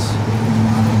Hamites.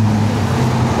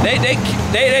 They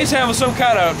having some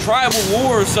kind of tribal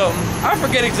war or something. I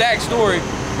forget exact story.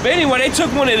 But anyway, they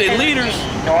took one of the leaders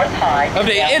of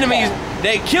their enemies.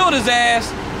 They killed his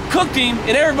ass, cooked him,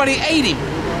 and everybody ate him.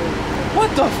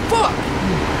 What the fuck?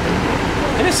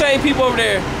 And the same people over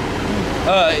there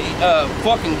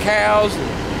fucking cows,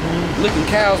 licking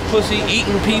cows' pussy,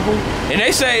 eating people. And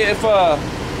they say if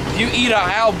you eat an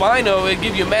albino, it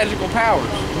give you magical powers.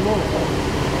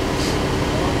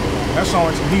 That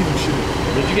sounds like some heathen shit.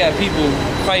 But you got people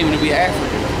claiming to be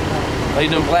African. Like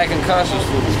them black and conscious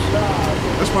fools.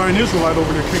 That's probably an Israelite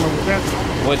over there came up with that.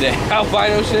 What, the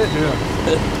albino shit?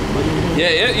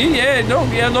 Yeah.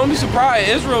 Don't be surprised.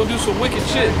 Israel do some wicked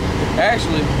shit.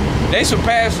 Actually, they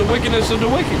surpass the wickedness of the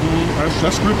wicked.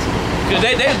 That's scripture. Because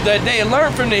they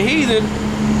learn from the heathen,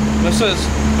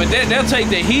 but they'll take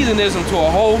the heathenism to a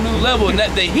whole new level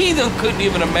that the heathen couldn't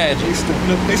even imagine.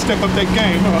 They step up that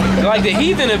game, huh? Like the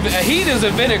heathens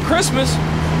invented Christmas,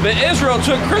 but Israel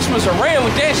took Christmas and ran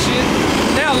with that shit.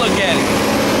 Now look at it.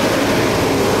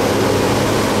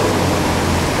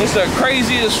 It's the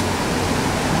craziest,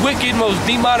 wicked, most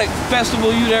demonic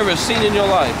festival you've ever seen in your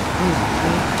life.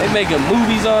 They making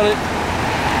movies on it,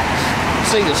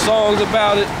 singing songs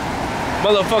about it.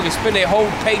 Motherfuckers spend their whole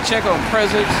paycheck on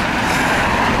presents.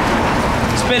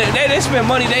 They spend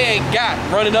money they ain't got,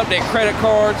 running up their credit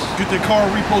cards. Get their car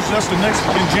repossessed in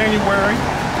January.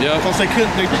 Yeah. Because they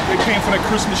came for that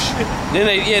Christmas shit.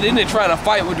 Then they trying to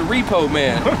fight with the repo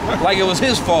man, like it was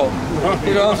his fault.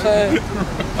 You know what I'm saying?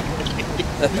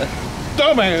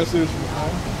 Dumbasses.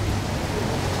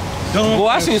 Well,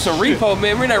 I seen some repo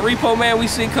man. Remember that repo man we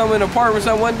seen come in apartments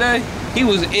that one day? He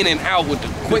was in and out with the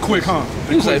quick, huh?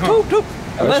 He was like, poop, poop.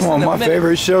 That's one of my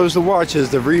favorite shows to watch is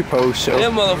the Repo Show.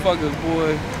 Them motherfuckers,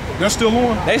 boy. That's still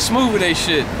on? They smooth with their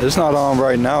shit. It's not on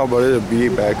right now, but it'll be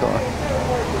back on.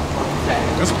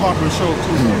 That's a popular show,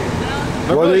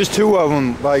 too. Well, there's two of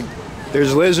them. Like,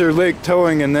 there's Lizard Lick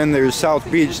Towing, and then there's South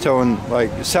Beach Towing. Like,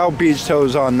 South Beach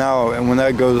Tow's on now, and when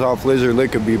that goes off, Lizard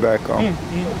Lick will be back on.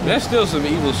 That's still some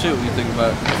evil shit when you think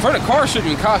about it. For the car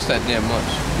shouldn't even cost that damn much.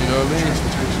 You know what I mean?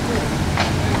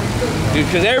 Dude,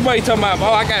 because everybody talking about,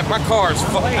 oh, I got a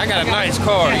nice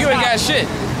car. You ain't got shit.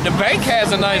 The bank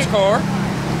has a nice car.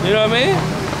 You know what I mean?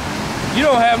 You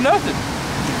don't have nothing.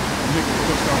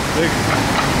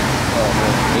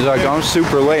 He's like, I'm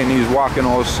super late, and he's walking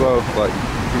all slow, like,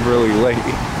 really late.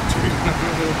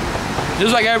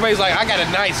 Just like everybody's like, I got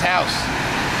a nice house.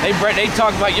 They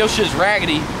talk about your shit's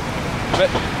raggedy,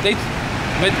 but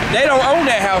they don't own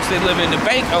that house they live in. The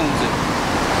bank owns it.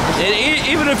 And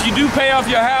even if you do pay off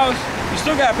your house, you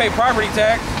still gotta pay property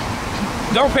tax.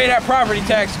 Don't pay that property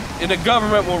tax, and the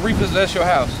government will repossess your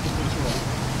house.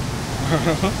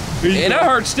 And I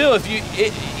heard still,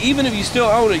 even if you still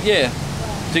own it, yeah,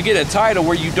 to get a title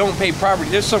where you don't pay property,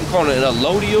 there's something called an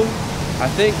allodial, I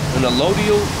think, an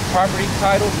allodial property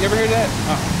title. You ever hear that?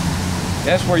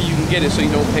 That's where you can get it so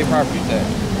you don't pay property tax.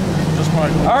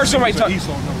 I heard somebody talk.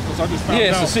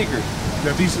 Yeah, it's a secret.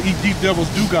 That these deep devils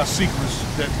do got secrets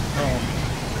that.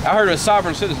 I heard a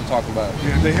sovereign citizen talk about it.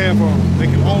 Yeah, they have. They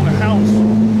can own a house.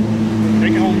 They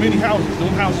can own many houses. Those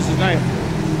houses are now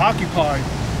occupied.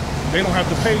 They don't have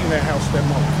to pay in that house that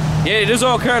much. Yeah, there's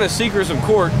all kind of secrets in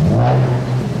court.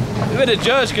 But the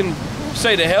judge can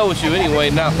say to hell with you anyway,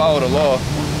 and not follow the law.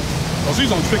 Oh,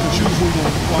 she's on pick and choose who's going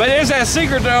to. But there's that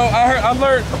secret though. I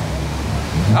learned.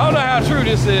 I don't know how true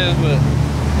this is, but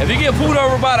if you get pulled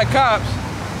over by the cops,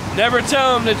 never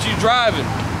tell them that you're driving.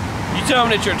 You tell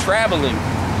them that you're traveling.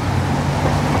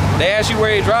 They ask you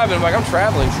where you're driving. I'm like, I'm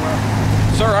traveling.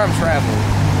 Sir, I'm traveling.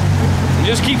 And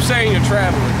just keep saying you're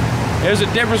traveling. There's a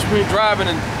difference between driving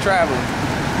and traveling.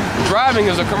 Driving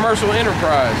is a commercial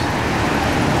enterprise.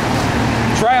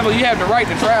 Travel, you have the right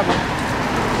to travel.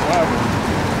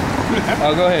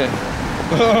 Oh, go ahead.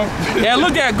 Yeah,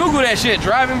 look at Google that shit.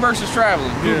 Driving versus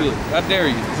traveling. Google it. I dare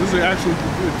you. This is an actual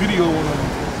video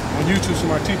on YouTube,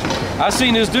 somebody teaching. I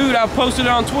seen this dude. I posted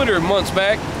it on Twitter months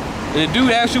back, and the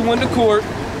dude actually went to court,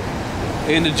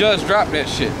 and the judge dropped that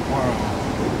shit. Wow.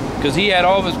 Because he had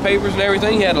all of his papers and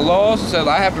everything. He had the laws. He said,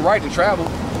 I have the right to travel.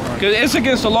 Because it's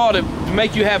against the law to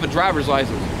make you have a driver's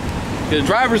license. Because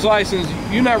driver's license,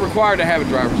 you're not required to have a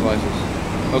driver's license.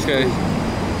 Okay?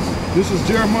 This is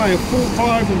Jeremiah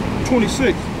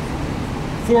 4:5-26.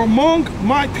 For among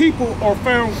my people are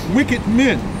found wicked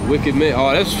men. Wicked men.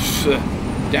 Oh,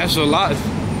 that's a lot.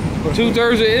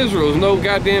 2/3 of Israel is no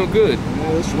goddamn good.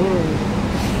 Yeah, that's right.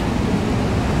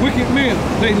 Wicked men.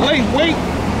 They lay wait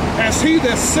as he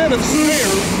that setteth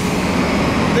snares.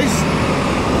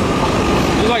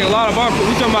 It's like a lot of our,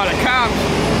 we talking about the cops.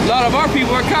 A lot of our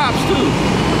people are cops too.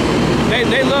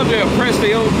 They love to oppress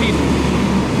their own people.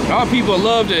 Our people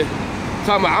love to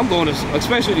talking about, I'm going to,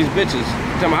 especially these bitches,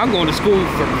 talking about, I'm going to school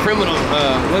for criminal,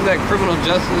 what's that, criminal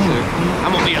justice, or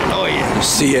I'm gonna be a lawyer.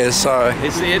 CSI.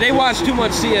 They watch too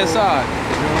much CSI.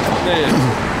 Man.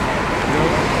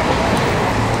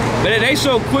 But they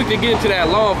so quick to get into that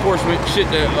law enforcement shit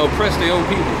to oppress their own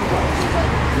people.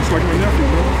 Just like my nephew,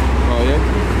 bro. Oh yeah?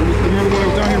 Remember when I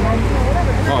was down here, Ronnie?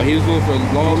 Oh, he was going for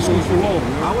law School school? for law,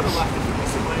 man.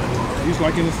 He's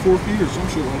like in his 4th year, some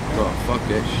shit like that. Oh, fuck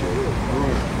that shit.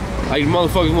 Right. Like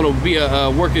motherfuckers want to be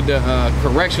work at the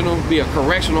be a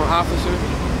correctional officer.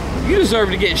 You deserve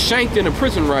to get shanked in a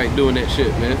prison right doing that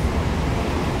shit, man.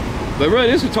 But really,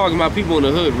 this is talking about people in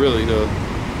the hood, really, though.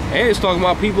 And it's talking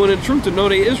about people in the truth to know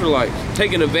they Israelites,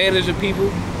 taking advantage of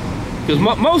people. Because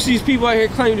most of these people out here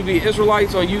claim to be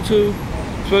Israelites on YouTube,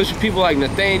 especially people like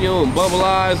Nathaniel and Bubble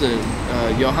Eyes and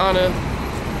Johanna.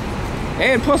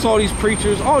 And plus all these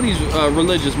preachers, all these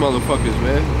religious motherfuckers,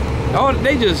 man.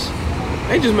 They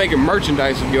just making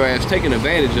merchandise of your ass, taking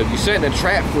advantage of you, setting a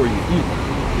trap for you.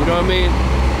 You know what I mean?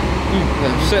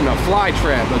 Setting a fly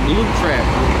trap, a glue trap.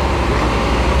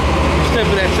 You step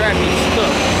in that trap, you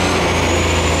stuck.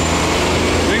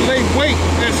 They lay wait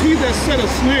as he that setteth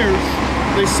snares.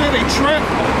 They set a trap,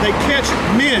 they catch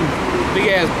men. Big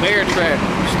ass bear trap.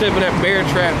 You step in that bear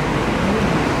trap,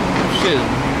 shit,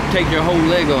 take your whole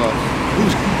leg off.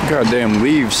 Goddamn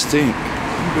leaves stink.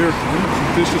 They're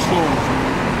vicious claws.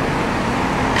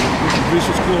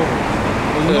 Vicious claws.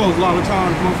 And you know, a lot of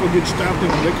times motherfuckers get stabbed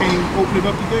in, they can't even open it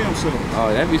up the damn self.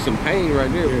 Oh, that'd be some pain right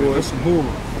there, boy. That's some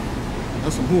horror.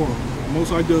 That's some horror.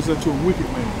 Most I does that to a wicked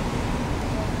man.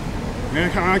 Man,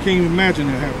 I can't even imagine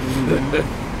that happening. Man.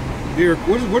 Bear,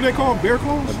 what are they called? Bear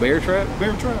claws? A bear trap?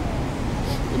 Bear trap.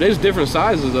 There's different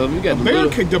sizes of them. You got the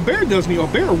bear doesn't need a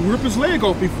bear will rip his leg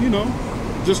off if you know,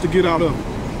 just to get out of it.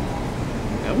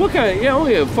 Yeah, what kind of,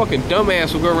 only a fucking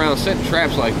dumbass will go around setting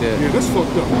traps like that. Yeah, that's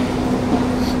fucked up.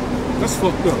 That's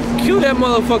fucked up. Kill that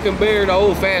motherfucking bear the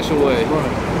old fashioned way.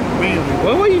 Right. Man.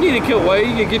 Well, what you need to kill,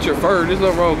 you can get your fur. There's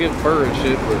nothing wrong with getting fur and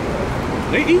shit, but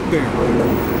they eat bear.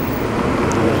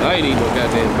 I ain't eating no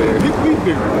goddamn bear. People eat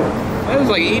bear. That is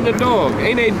like eating a dog.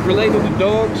 Ain't they related to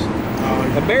dogs?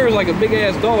 A bear is like a big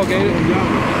ass dog, ain't it?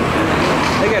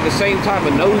 They got the same type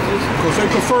of noses. Because they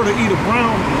prefer to eat a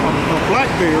black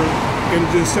bear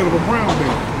instead of a brown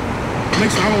bear.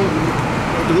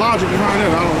 The logic behind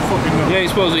that, I don't fucking know. You ain't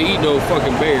supposed to eat no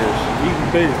fucking bears. Eating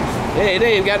bears. Yeah,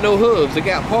 they ain't got no hooves. They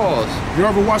got paws. You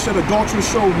ever watch that adulterous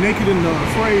show, Naked and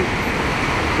Afraid?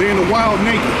 They're in the wild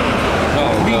naked.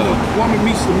 The woman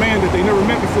meets the man that they never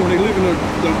met before, and they live in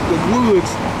the woods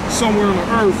somewhere on the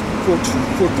earth for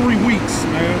 3 weeks,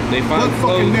 man. They find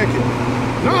fucking naked.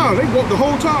 Nah, they walk the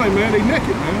whole time, man. They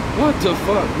naked, man. What the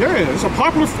fuck? Yeah, it's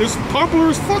popular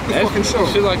as fuck, the fucking show.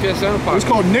 Shit like that sound popular. It's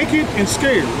called Naked and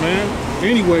Scared, man.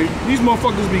 Anyway, these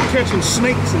motherfuckers be catching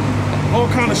snakes and all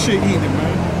kind of shit eating it,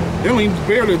 man. They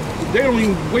don't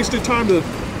even waste their time to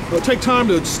take time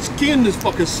to skin this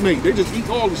fucking snake. They just eat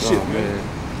all the shit, man.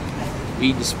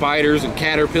 Eating spiders and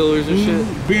caterpillars and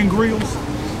shit. Ben Grills.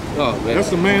 Oh, man. That's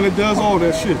the man that does all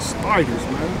that shit. Spiders,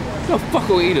 man. What the fuck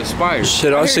will eat a spider?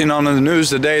 Shit, I seen on the news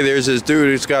today, there's this dude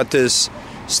who's got this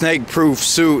snake-proof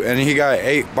suit, and he got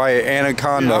ate by an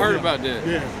anaconda. Yeah, I heard about that.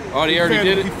 Yeah. Oh, he already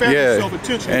did it? He fed himself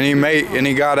attention. And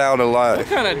he got out alive. What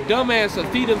kind of dumbass will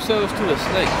feed themselves to a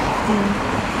snake?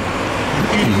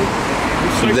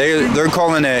 They're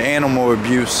calling it animal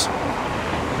abuse.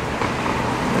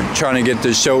 They're trying to get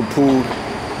the show pulled.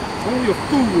 Only a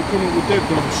fool would come up with that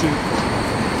dumb shit.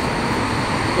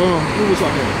 What was I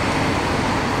at?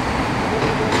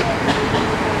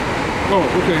 Oh,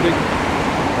 okay.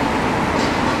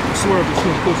 I swear I just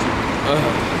pussy.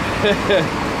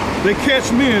 They catch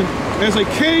men as a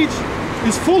cage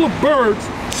is full of birds,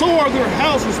 so are their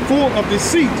houses full of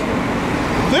deceit.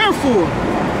 Therefore,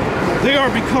 they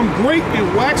are become great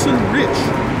and waxen rich.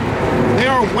 They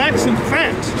are waxen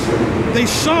fat. They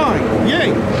shine,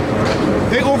 yea,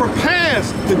 they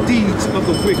overpass the deeds of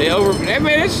the wicked.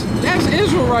 Man, that's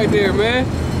Israel right there, man.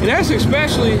 And that's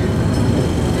especially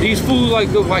these fools like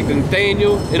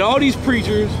Nathaniel and all these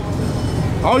preachers,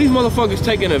 all these motherfuckers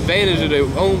taking advantage of their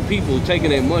own people, taking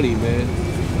their money, man.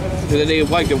 Because they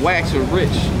like to wax and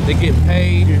rich. They get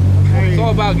paid. It's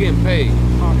all about getting paid.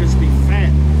 Pockets be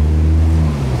fat.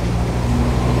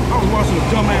 I was watching a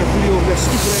dumbass video of that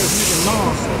stupid ass nigga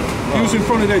Nas. He was in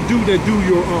front of that dude that do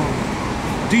your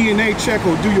DNA check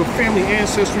or do your family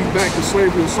ancestry back to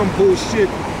slavery or some bullshit.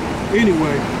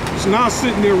 Anyway, so now I was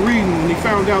sitting there reading and he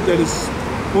found out that it's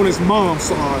on his mom's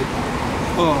side.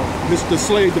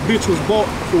 The bitch was bought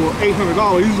for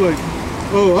 $800. He's like,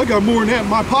 oh, I got more than that in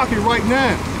my pocket right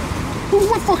now.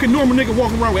 What fucking normal nigga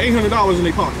walking around with $800 in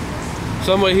their pocket?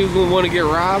 Somebody who's gonna want to get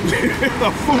robbed?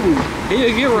 A fool.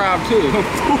 He'll get robbed too. A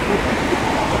fool.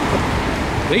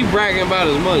 He bragging about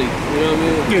his money, you know what I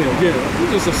mean? Yeah.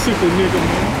 He's just a simple nigga,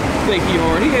 man. Think he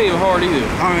hard. He ain't even hard either.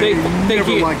 I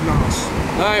never liked Nas.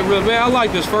 I ain't really, man, I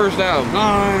like this first album.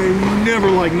 I never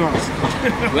liked Nas.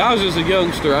 I was just a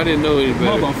youngster. I didn't know any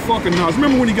better. Motherfucking Nas.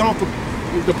 Remember when he got off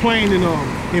the plane in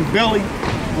Belly?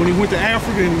 When he went to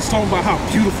Africa and he was talking about how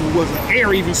beautiful it was, the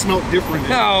air even smelled different.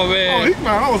 Oh man!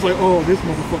 I was like, oh, this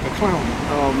motherfucker clown.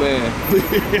 Oh man!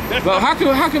 But how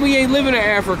come he ain't living in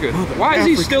Africa? Why is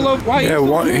he still up?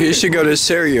 He should go to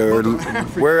Syria or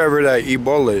wherever that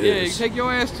Ebola is. Yeah, take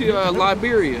your ass to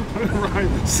Liberia. Right,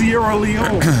 Sierra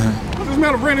Leone. This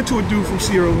man ran into a dude from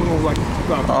Sierra Leone like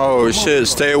oh shit!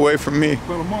 Stay away from me.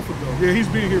 About a month ago. Yeah, he's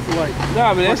been here for like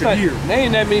that's not. There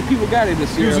ain't that many people got into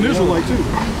Sierra Leone. He was an Israelite too.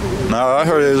 No, I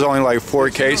heard there's only like 4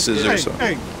 cases or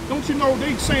something. Hey, don't you know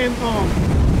they saying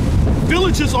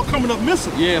villages are coming up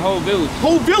missing? Yeah, whole villages.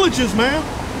 Whole villages, man.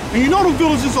 And you know the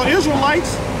villages are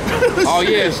Israelites. Oh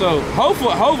yeah, so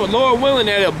hopefully, Lord willing,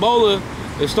 that Ebola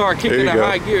will start kicking the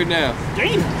high gear now.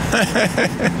 Damn.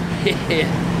 Yeah.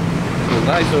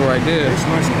 Nice one right there. It's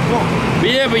nice and cool.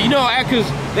 But you know, because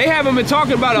they haven't been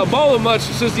talking about Ebola much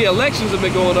since the elections have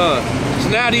been going on. So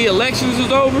now the elections is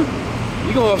over,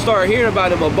 you're going to start hearing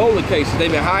about them Ebola cases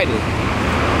they've been hiding.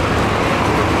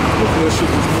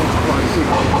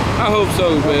 I hope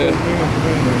so, man.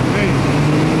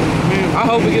 I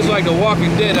hope it gets like The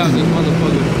Walking Dead out this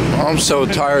motherfucker. I'm so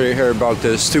tired of hearing about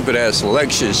this stupid ass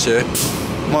election shit.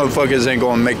 Motherfuckers ain't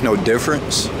going to make no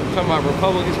difference. Talking about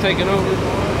Republicans taking over?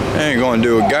 They ain't gonna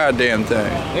do a goddamn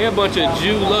thing. They a bunch of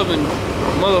Jew-loving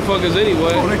motherfuckers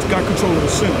anyway. Oh, they got control of the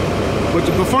Senate. But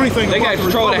the funny thing they got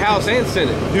control of the House and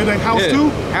Senate. Yeah, that House too?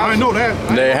 House. I know that.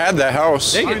 They had the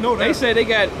House. I know that. They said they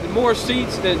got more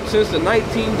seats than since the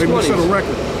 1920s. They set a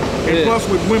record. And plus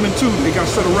with women too, they got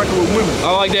set a record with women.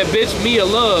 Oh, like that bitch Mia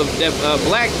Love, that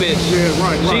black bitch. Yeah,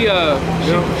 right.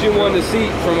 She won the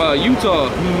seat from Utah.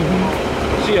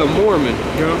 She a Mormon.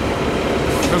 Yeah.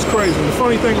 That's crazy. And the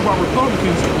funny thing about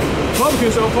Republicans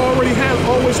have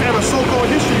always had a so-called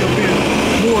history of being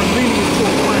more lenient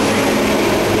toward black people.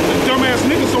 The dumbass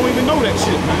niggas don't even know that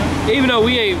shit, man. Even though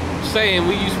we ain't saying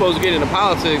you supposed to get into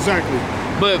politics. Exactly.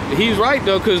 But he's right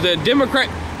though, because the Democrat.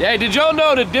 Hey, did y'all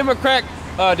know the Democratic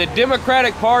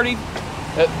Party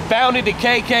founded the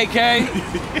KKK?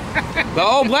 The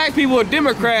all black people are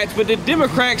Democrats, but the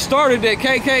Democrats started that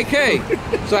KKK.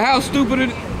 So how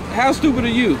stupid are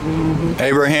you?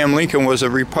 Abraham Lincoln was a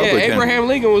Republican. Yeah, Abraham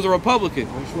Lincoln was a Republican.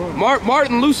 That's right.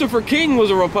 Martin Lucifer King was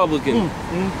a Republican.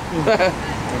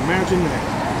 Imagine that.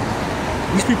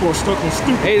 These people are stuck on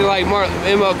stupid. Hey, like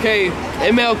MLK.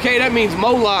 MLK, that means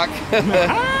Moloch.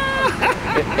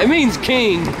 It means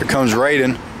king. Here comes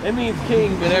Raiden. It means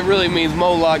king, but that really means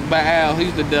Moloch Baal.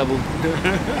 He's the devil.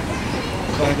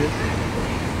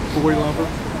 Boy lover.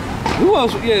 Who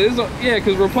else? Yeah,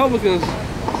 because Republicans.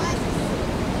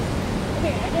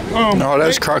 No,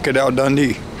 that's Crocodile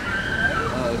Dundee. I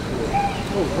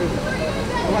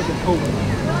like that coat.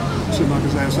 Should knock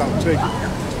his ass out and take it.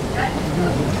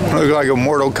 Looks like a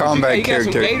Mortal Kombat character. You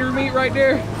got some gator meat right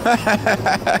there?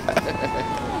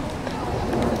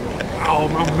 Oh,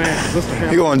 my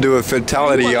man. You're going to do a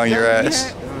fatality on your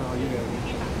ass.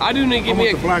 I do need to give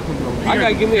me a black one though. I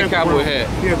gotta give me a cowboy hat.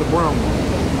 He had the brown one.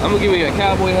 I'm gonna give me a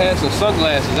cowboy hat and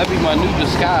sunglasses. That'd be my new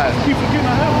disguise. Keep forgetting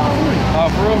I have one already. Oh,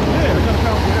 for real? Yeah, I got a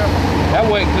cowboy hat. That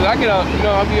way, cause I get out,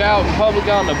 I'll be out in public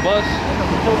on the bus.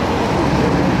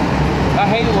 I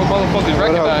hate it when motherfuckers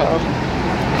recognize me.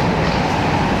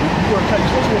 You're supposed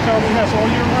to wear cowboy hats all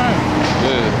year round.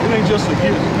 Yeah. It ain't just a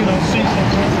season.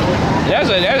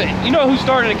 You know who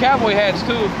started the cowboy hats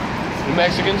too? The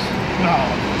Mexicans. No,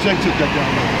 Jake took that down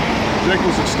there. Jake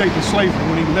was escaping slavery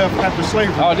when he left after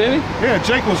slavery. Oh, did he? Yeah,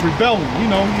 Jake was rebelling. You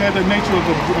know, he had the nature of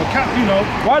a cow, you know.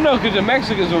 Well, I know because the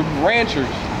Mexicans are ranchers.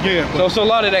 Yeah. But So a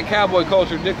lot of that cowboy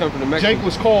culture did come from the Mexicans. Jake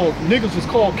was called, niggas was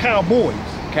called cowboys.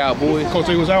 Cowboys. Because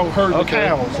they was out herding the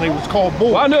cows. They was called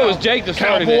boys. Well, I know it was Jake that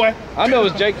started Cowboy. it. I know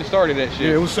it was Jake that started that shit.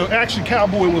 Yeah, it was so actually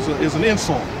cowboy is an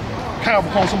insult.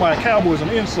 Cowboy, calling somebody a cowboy is an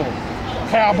insult.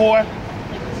 Cowboy.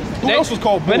 Who else was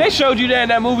called boy? Man, they showed you that in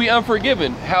that movie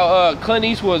Unforgiven, how Clint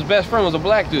Eastwood's best friend was a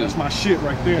black dude. That's my shit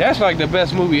right there. That's like the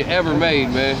best movie ever made,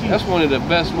 man. That's one of the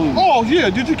best movies. Oh yeah,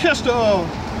 did you catch the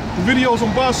videos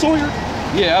on Buzz Sawyer?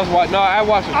 Yeah, I was watching. No, I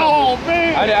watched it. Oh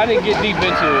man, I didn't get deep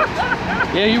into it.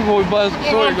 Yeah, you boy Buzz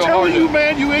Sawyer I'm go hard. telling you,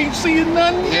 man, you ain't seen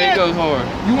nothing yet. Yeah, he goes hard.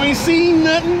 You ain't seen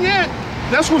nothing yet.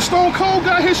 That's where Stone Cold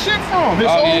got his shit from.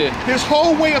 His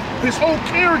whole way of his whole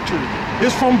character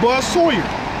is from Buzz Sawyer.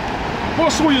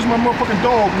 Buzz Sawyer's my motherfucking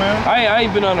dog, man. I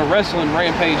ain't been on a wrestling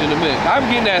rampage in a minute. I'm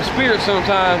getting that spirit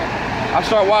sometimes. I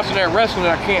start watching that wrestling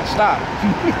and I can't stop.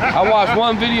 I watch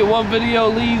one video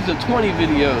leads to 20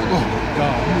 videos. Oh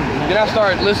God. Then I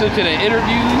start listening to the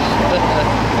interviews.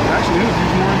 Actually,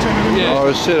 interviews more entertaining than Yeah.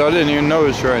 Oh shit, I didn't even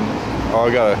notice right now. Oh,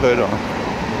 I got a hood on.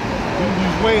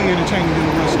 Interviews way entertaining than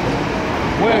the wrestling.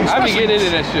 I be getting into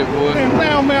that shit, boy. And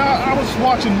now, man, I was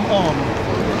watching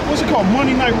what's it called,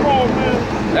 Monday Night Raw,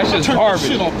 man. That's just Turn garbage. that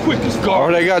shit on quick as Oh,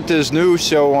 garbage. they got this new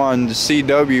show on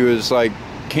CW. It's like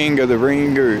King of the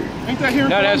Ring or Ain't that here in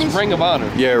No, that's Columbus? Ring of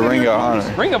Honor. yeah, Ring of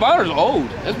Honor. Ring of Honor's old.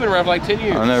 It's been around for like 10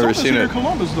 years. I never Something's seen here it. in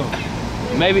Columbus, though.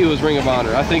 Maybe it was Ring of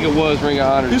Honor. I think it was Ring of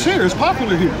Honor. It's here. It's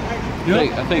popular here.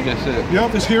 Yep. I think that's it.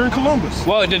 Yep, it's here in Columbus.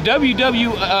 Well, the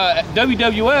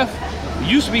WWF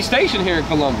used to be stationed here in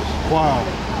Columbus. Wow.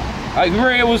 I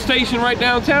remember it was stationed right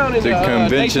downtown in The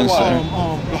convention Nationwide.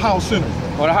 center. The Ohio Center.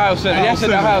 Or the Ohio Center. That's at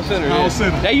the Ohio Center. Ohio Yeah.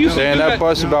 Center. They used to Damn, do that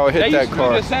bus about hit they that used to do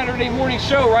car. the Saturday morning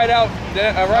show right out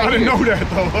right I didn't here. know that,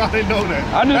 though. I didn't know that.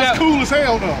 I knew That's that. cool as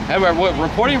hell, though. Hey, what,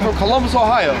 reporting from Columbus,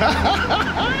 Ohio.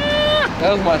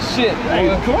 That was my shit. Hey,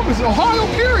 Boy. Columbus, Ohio,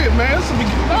 period, man. A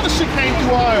lot of shit came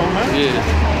through Ohio, man. Yeah.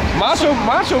 Macho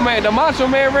Man, the Macho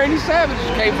Man Randy Savage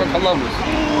came from Columbus.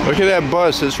 Look at that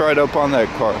bus. It's right up on that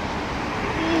car.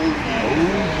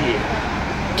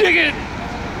 Dig it!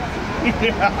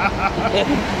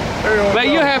 But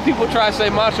you have people try to say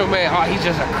Macho Man, oh, he's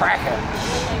just a cracker.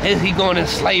 Is he going into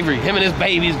slavery? Him and his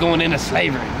baby's going into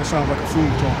slavery. That sounds like a fool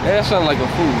talk. Yeah, that sounds like a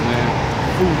fool, man.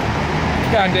 Fool.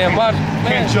 Goddamn Macho Can't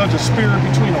Man. judge a spirit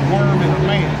between a worm and a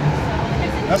man.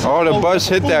 That's Oh, the a bus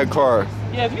hit fool. that car.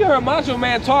 Yeah, if you heard Macho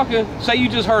Man talking, say you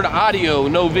just heard audio,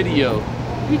 no video,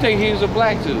 you think he was a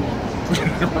black dude.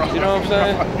 Right, You know what I'm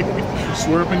saying? right.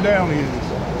 Swear up and down he is.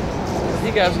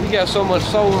 He got so much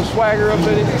soul and swagger up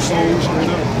in it. So straight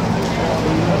up.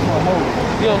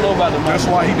 You don't know about the That's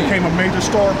Macho why he Man. became a major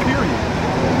star, period.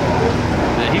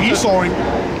 Yeah, He took- saw him.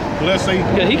 Let's say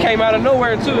Yeah, he came out of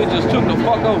nowhere too and just took the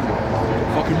fuck over.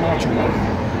 fucking Macho Man.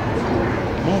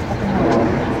 Motherfucking Macho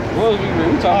Man. What was we How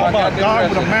talking about? about goddamn died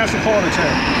with a wrestling. massive heart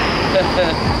attack?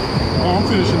 I'm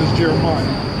finishing this Jeremiah.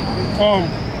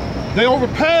 They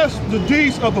overpassed the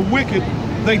deeds of the wicked.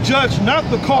 They judge not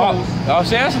the cause. Oh,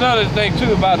 see, that's another thing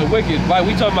too about the wicked. Like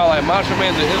we talking about like Macho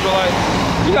Man's an Israelite.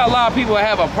 You got a lot of people that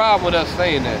have a problem with us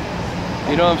saying that.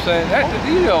 You know what I'm saying? That,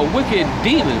 you know, wicked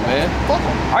demon, man. Fuck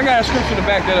 'em. I got a scripture to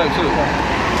back that up too.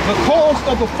 The cause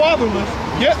of the fatherless,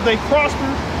 yet they prosper,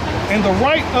 and the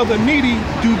right of the needy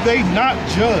do they not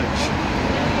judge.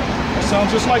 That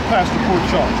sounds just like Pastor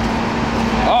Porkchop.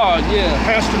 Oh yeah.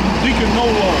 Pastor Deacon No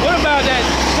Law. What about that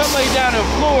somebody down in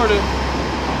Florida?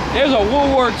 There's a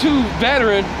World War II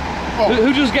veteran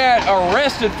who just got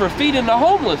arrested for feeding the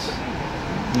homeless.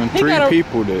 And He 3 got a-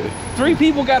 people did. 3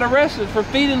 people got arrested for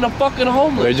feeding the fucking They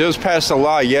homeless. just passed a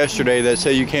law yesterday that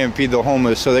said you can't feed the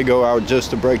homeless, so they go out just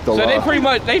to break the So law. they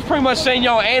pretty much saying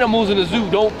y'all animals in the zoo.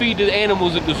 Don't feed the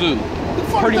animals at the zoo. The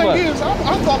funny Pretty thing much. is,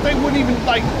 I thought they wouldn't even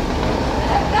like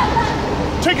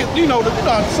take it. You know,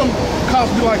 some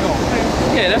cops be like, oh, man,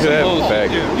 Yeah, that's Could a have little. a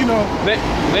fact. yeah, you know,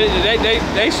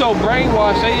 They so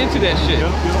brainwashed. They into that shit.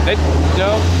 Yeah, yeah. They, you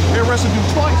know, they arrested you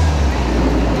twice.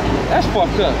 that's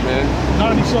fucked up, man.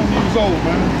 90-something years old,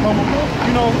 man.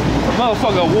 You know,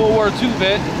 Motherfucker, World War II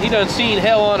vet. He done seen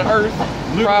hell on earth,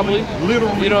 probably.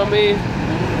 literally. You know what I mean?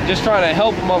 Just trying to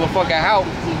help a motherfucker out.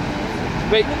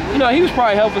 But, you know, he was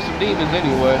probably helping some demons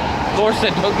anyway. Lord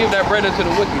said, don't give that bread into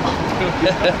the wicked.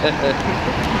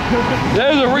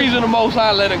 There's a reason the Most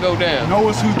High let it go down. Know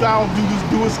us who thou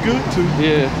do us good to.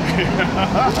 Yeah.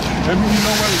 I mean, you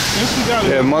know what? This is gotta,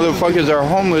 Yeah, motherfuckers are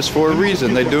homeless for a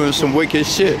reason. They doing some wicked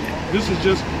shit. This is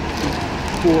just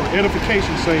for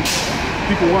edification's sake.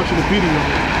 People watching the video.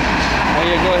 Oh,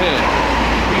 yeah, go ahead.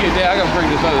 get that, I gotta bring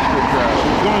this other scripture out.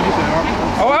 Go and get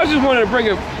that. Oh, I just wanted to bring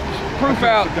a proof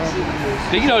out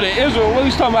that, you know, the Israel, we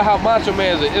was talking about how Macho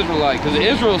Man is an Israelite, because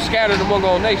Israel is scattered among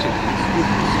all nations.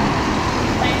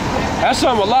 That's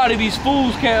something a lot of these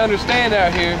fools can't understand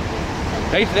out here.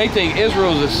 They think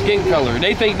Israel is a skin color.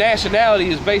 They think nationality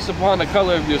is based upon the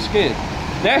color of your skin.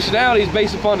 Nationality is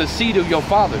based upon the seed of your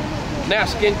father, not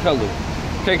skin color.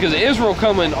 Okay, because Israel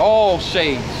come in all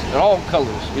shades and all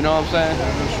colors, you know what I'm saying?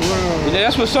 And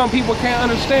that's what some people can't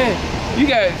understand. You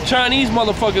got Chinese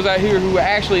motherfuckers out here who are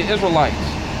actually Israelites.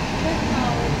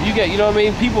 You got, you know what I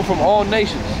mean, people from all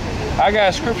nations. I got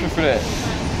a scripture for that.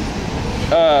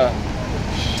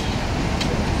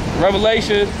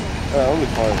 Revelation, let me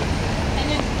find it.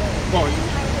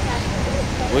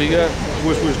 What you got?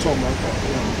 What we're talking about.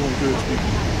 Going good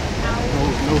speaking.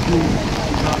 No food.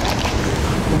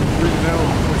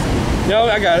 No,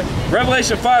 I got it.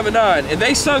 Revelation 5:9. And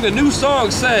they sung a new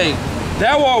song saying,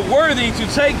 Thou art worthy to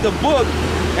take the book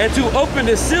and to open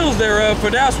the seals thereof, for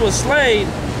thou wast slain,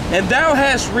 and thou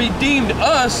hast redeemed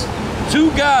us to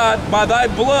God by thy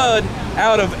blood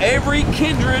out of every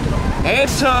kindred and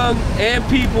tongue and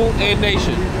people and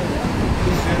nation.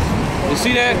 You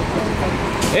see that?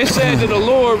 It said that the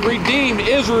Lord redeemed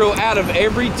Israel out of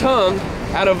every tongue,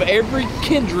 out of every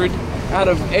kindred, out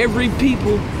of every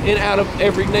people, and out of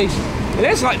every nation. And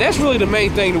that's really the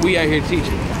main thing that we out here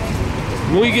teaching.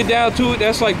 When we get down to it,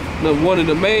 that's like one of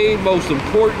the main, most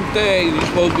important things you're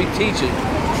supposed to be teaching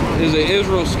is that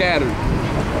Israel scattered.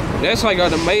 That's like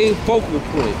the main focal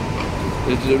point.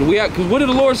 Because what did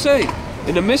the Lord say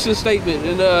in the mission statement?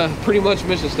 In pretty much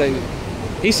mission statement,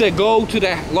 He said, "Go to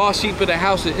the lost sheep of the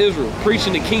house of Israel,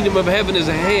 preaching the kingdom of heaven is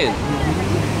at hand."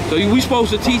 So we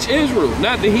supposed to teach Israel,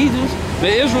 not the heathens. The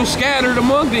Israel scattered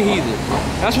among the heathens.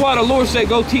 That's why the Lord said,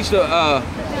 "Go teach the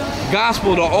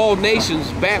gospel to all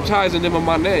nations, baptizing them in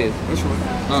my name." That's right.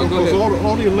 Because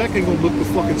all the elect ain't gonna look the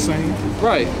fucking same.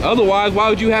 Right. Otherwise, why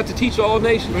would you have to teach all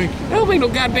nations? Thank you. That don't make no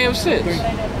goddamn sense.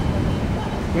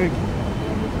 Thank you.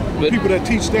 But people that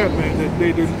teach that, man,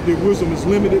 that their wisdom is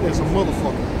limited as a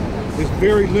motherfucker. It's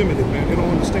very limited, man. They don't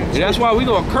understand. And that's why we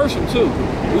gonna curse them too.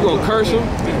 We gonna curse them.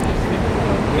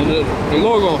 And the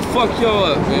Lord gonna fuck y'all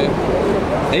up, man.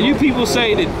 And you people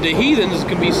say that the heathens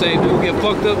can be saved, they'll get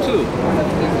fucked up too.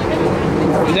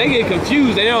 When they get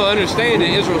confused, they don't understand that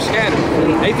Israel scattered.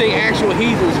 They think actual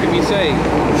heathens can be saved.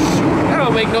 That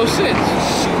don't make no sense.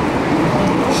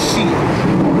 Shit.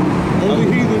 Only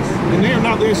heathens, and they're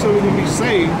not there so they're gonna be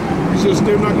saved. It's just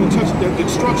they're not gonna touch the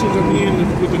instructions at the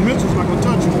end with the missiles not gonna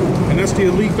touch them. And that's the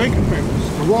elite banking families,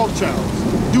 the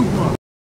Rothschilds, DuPont.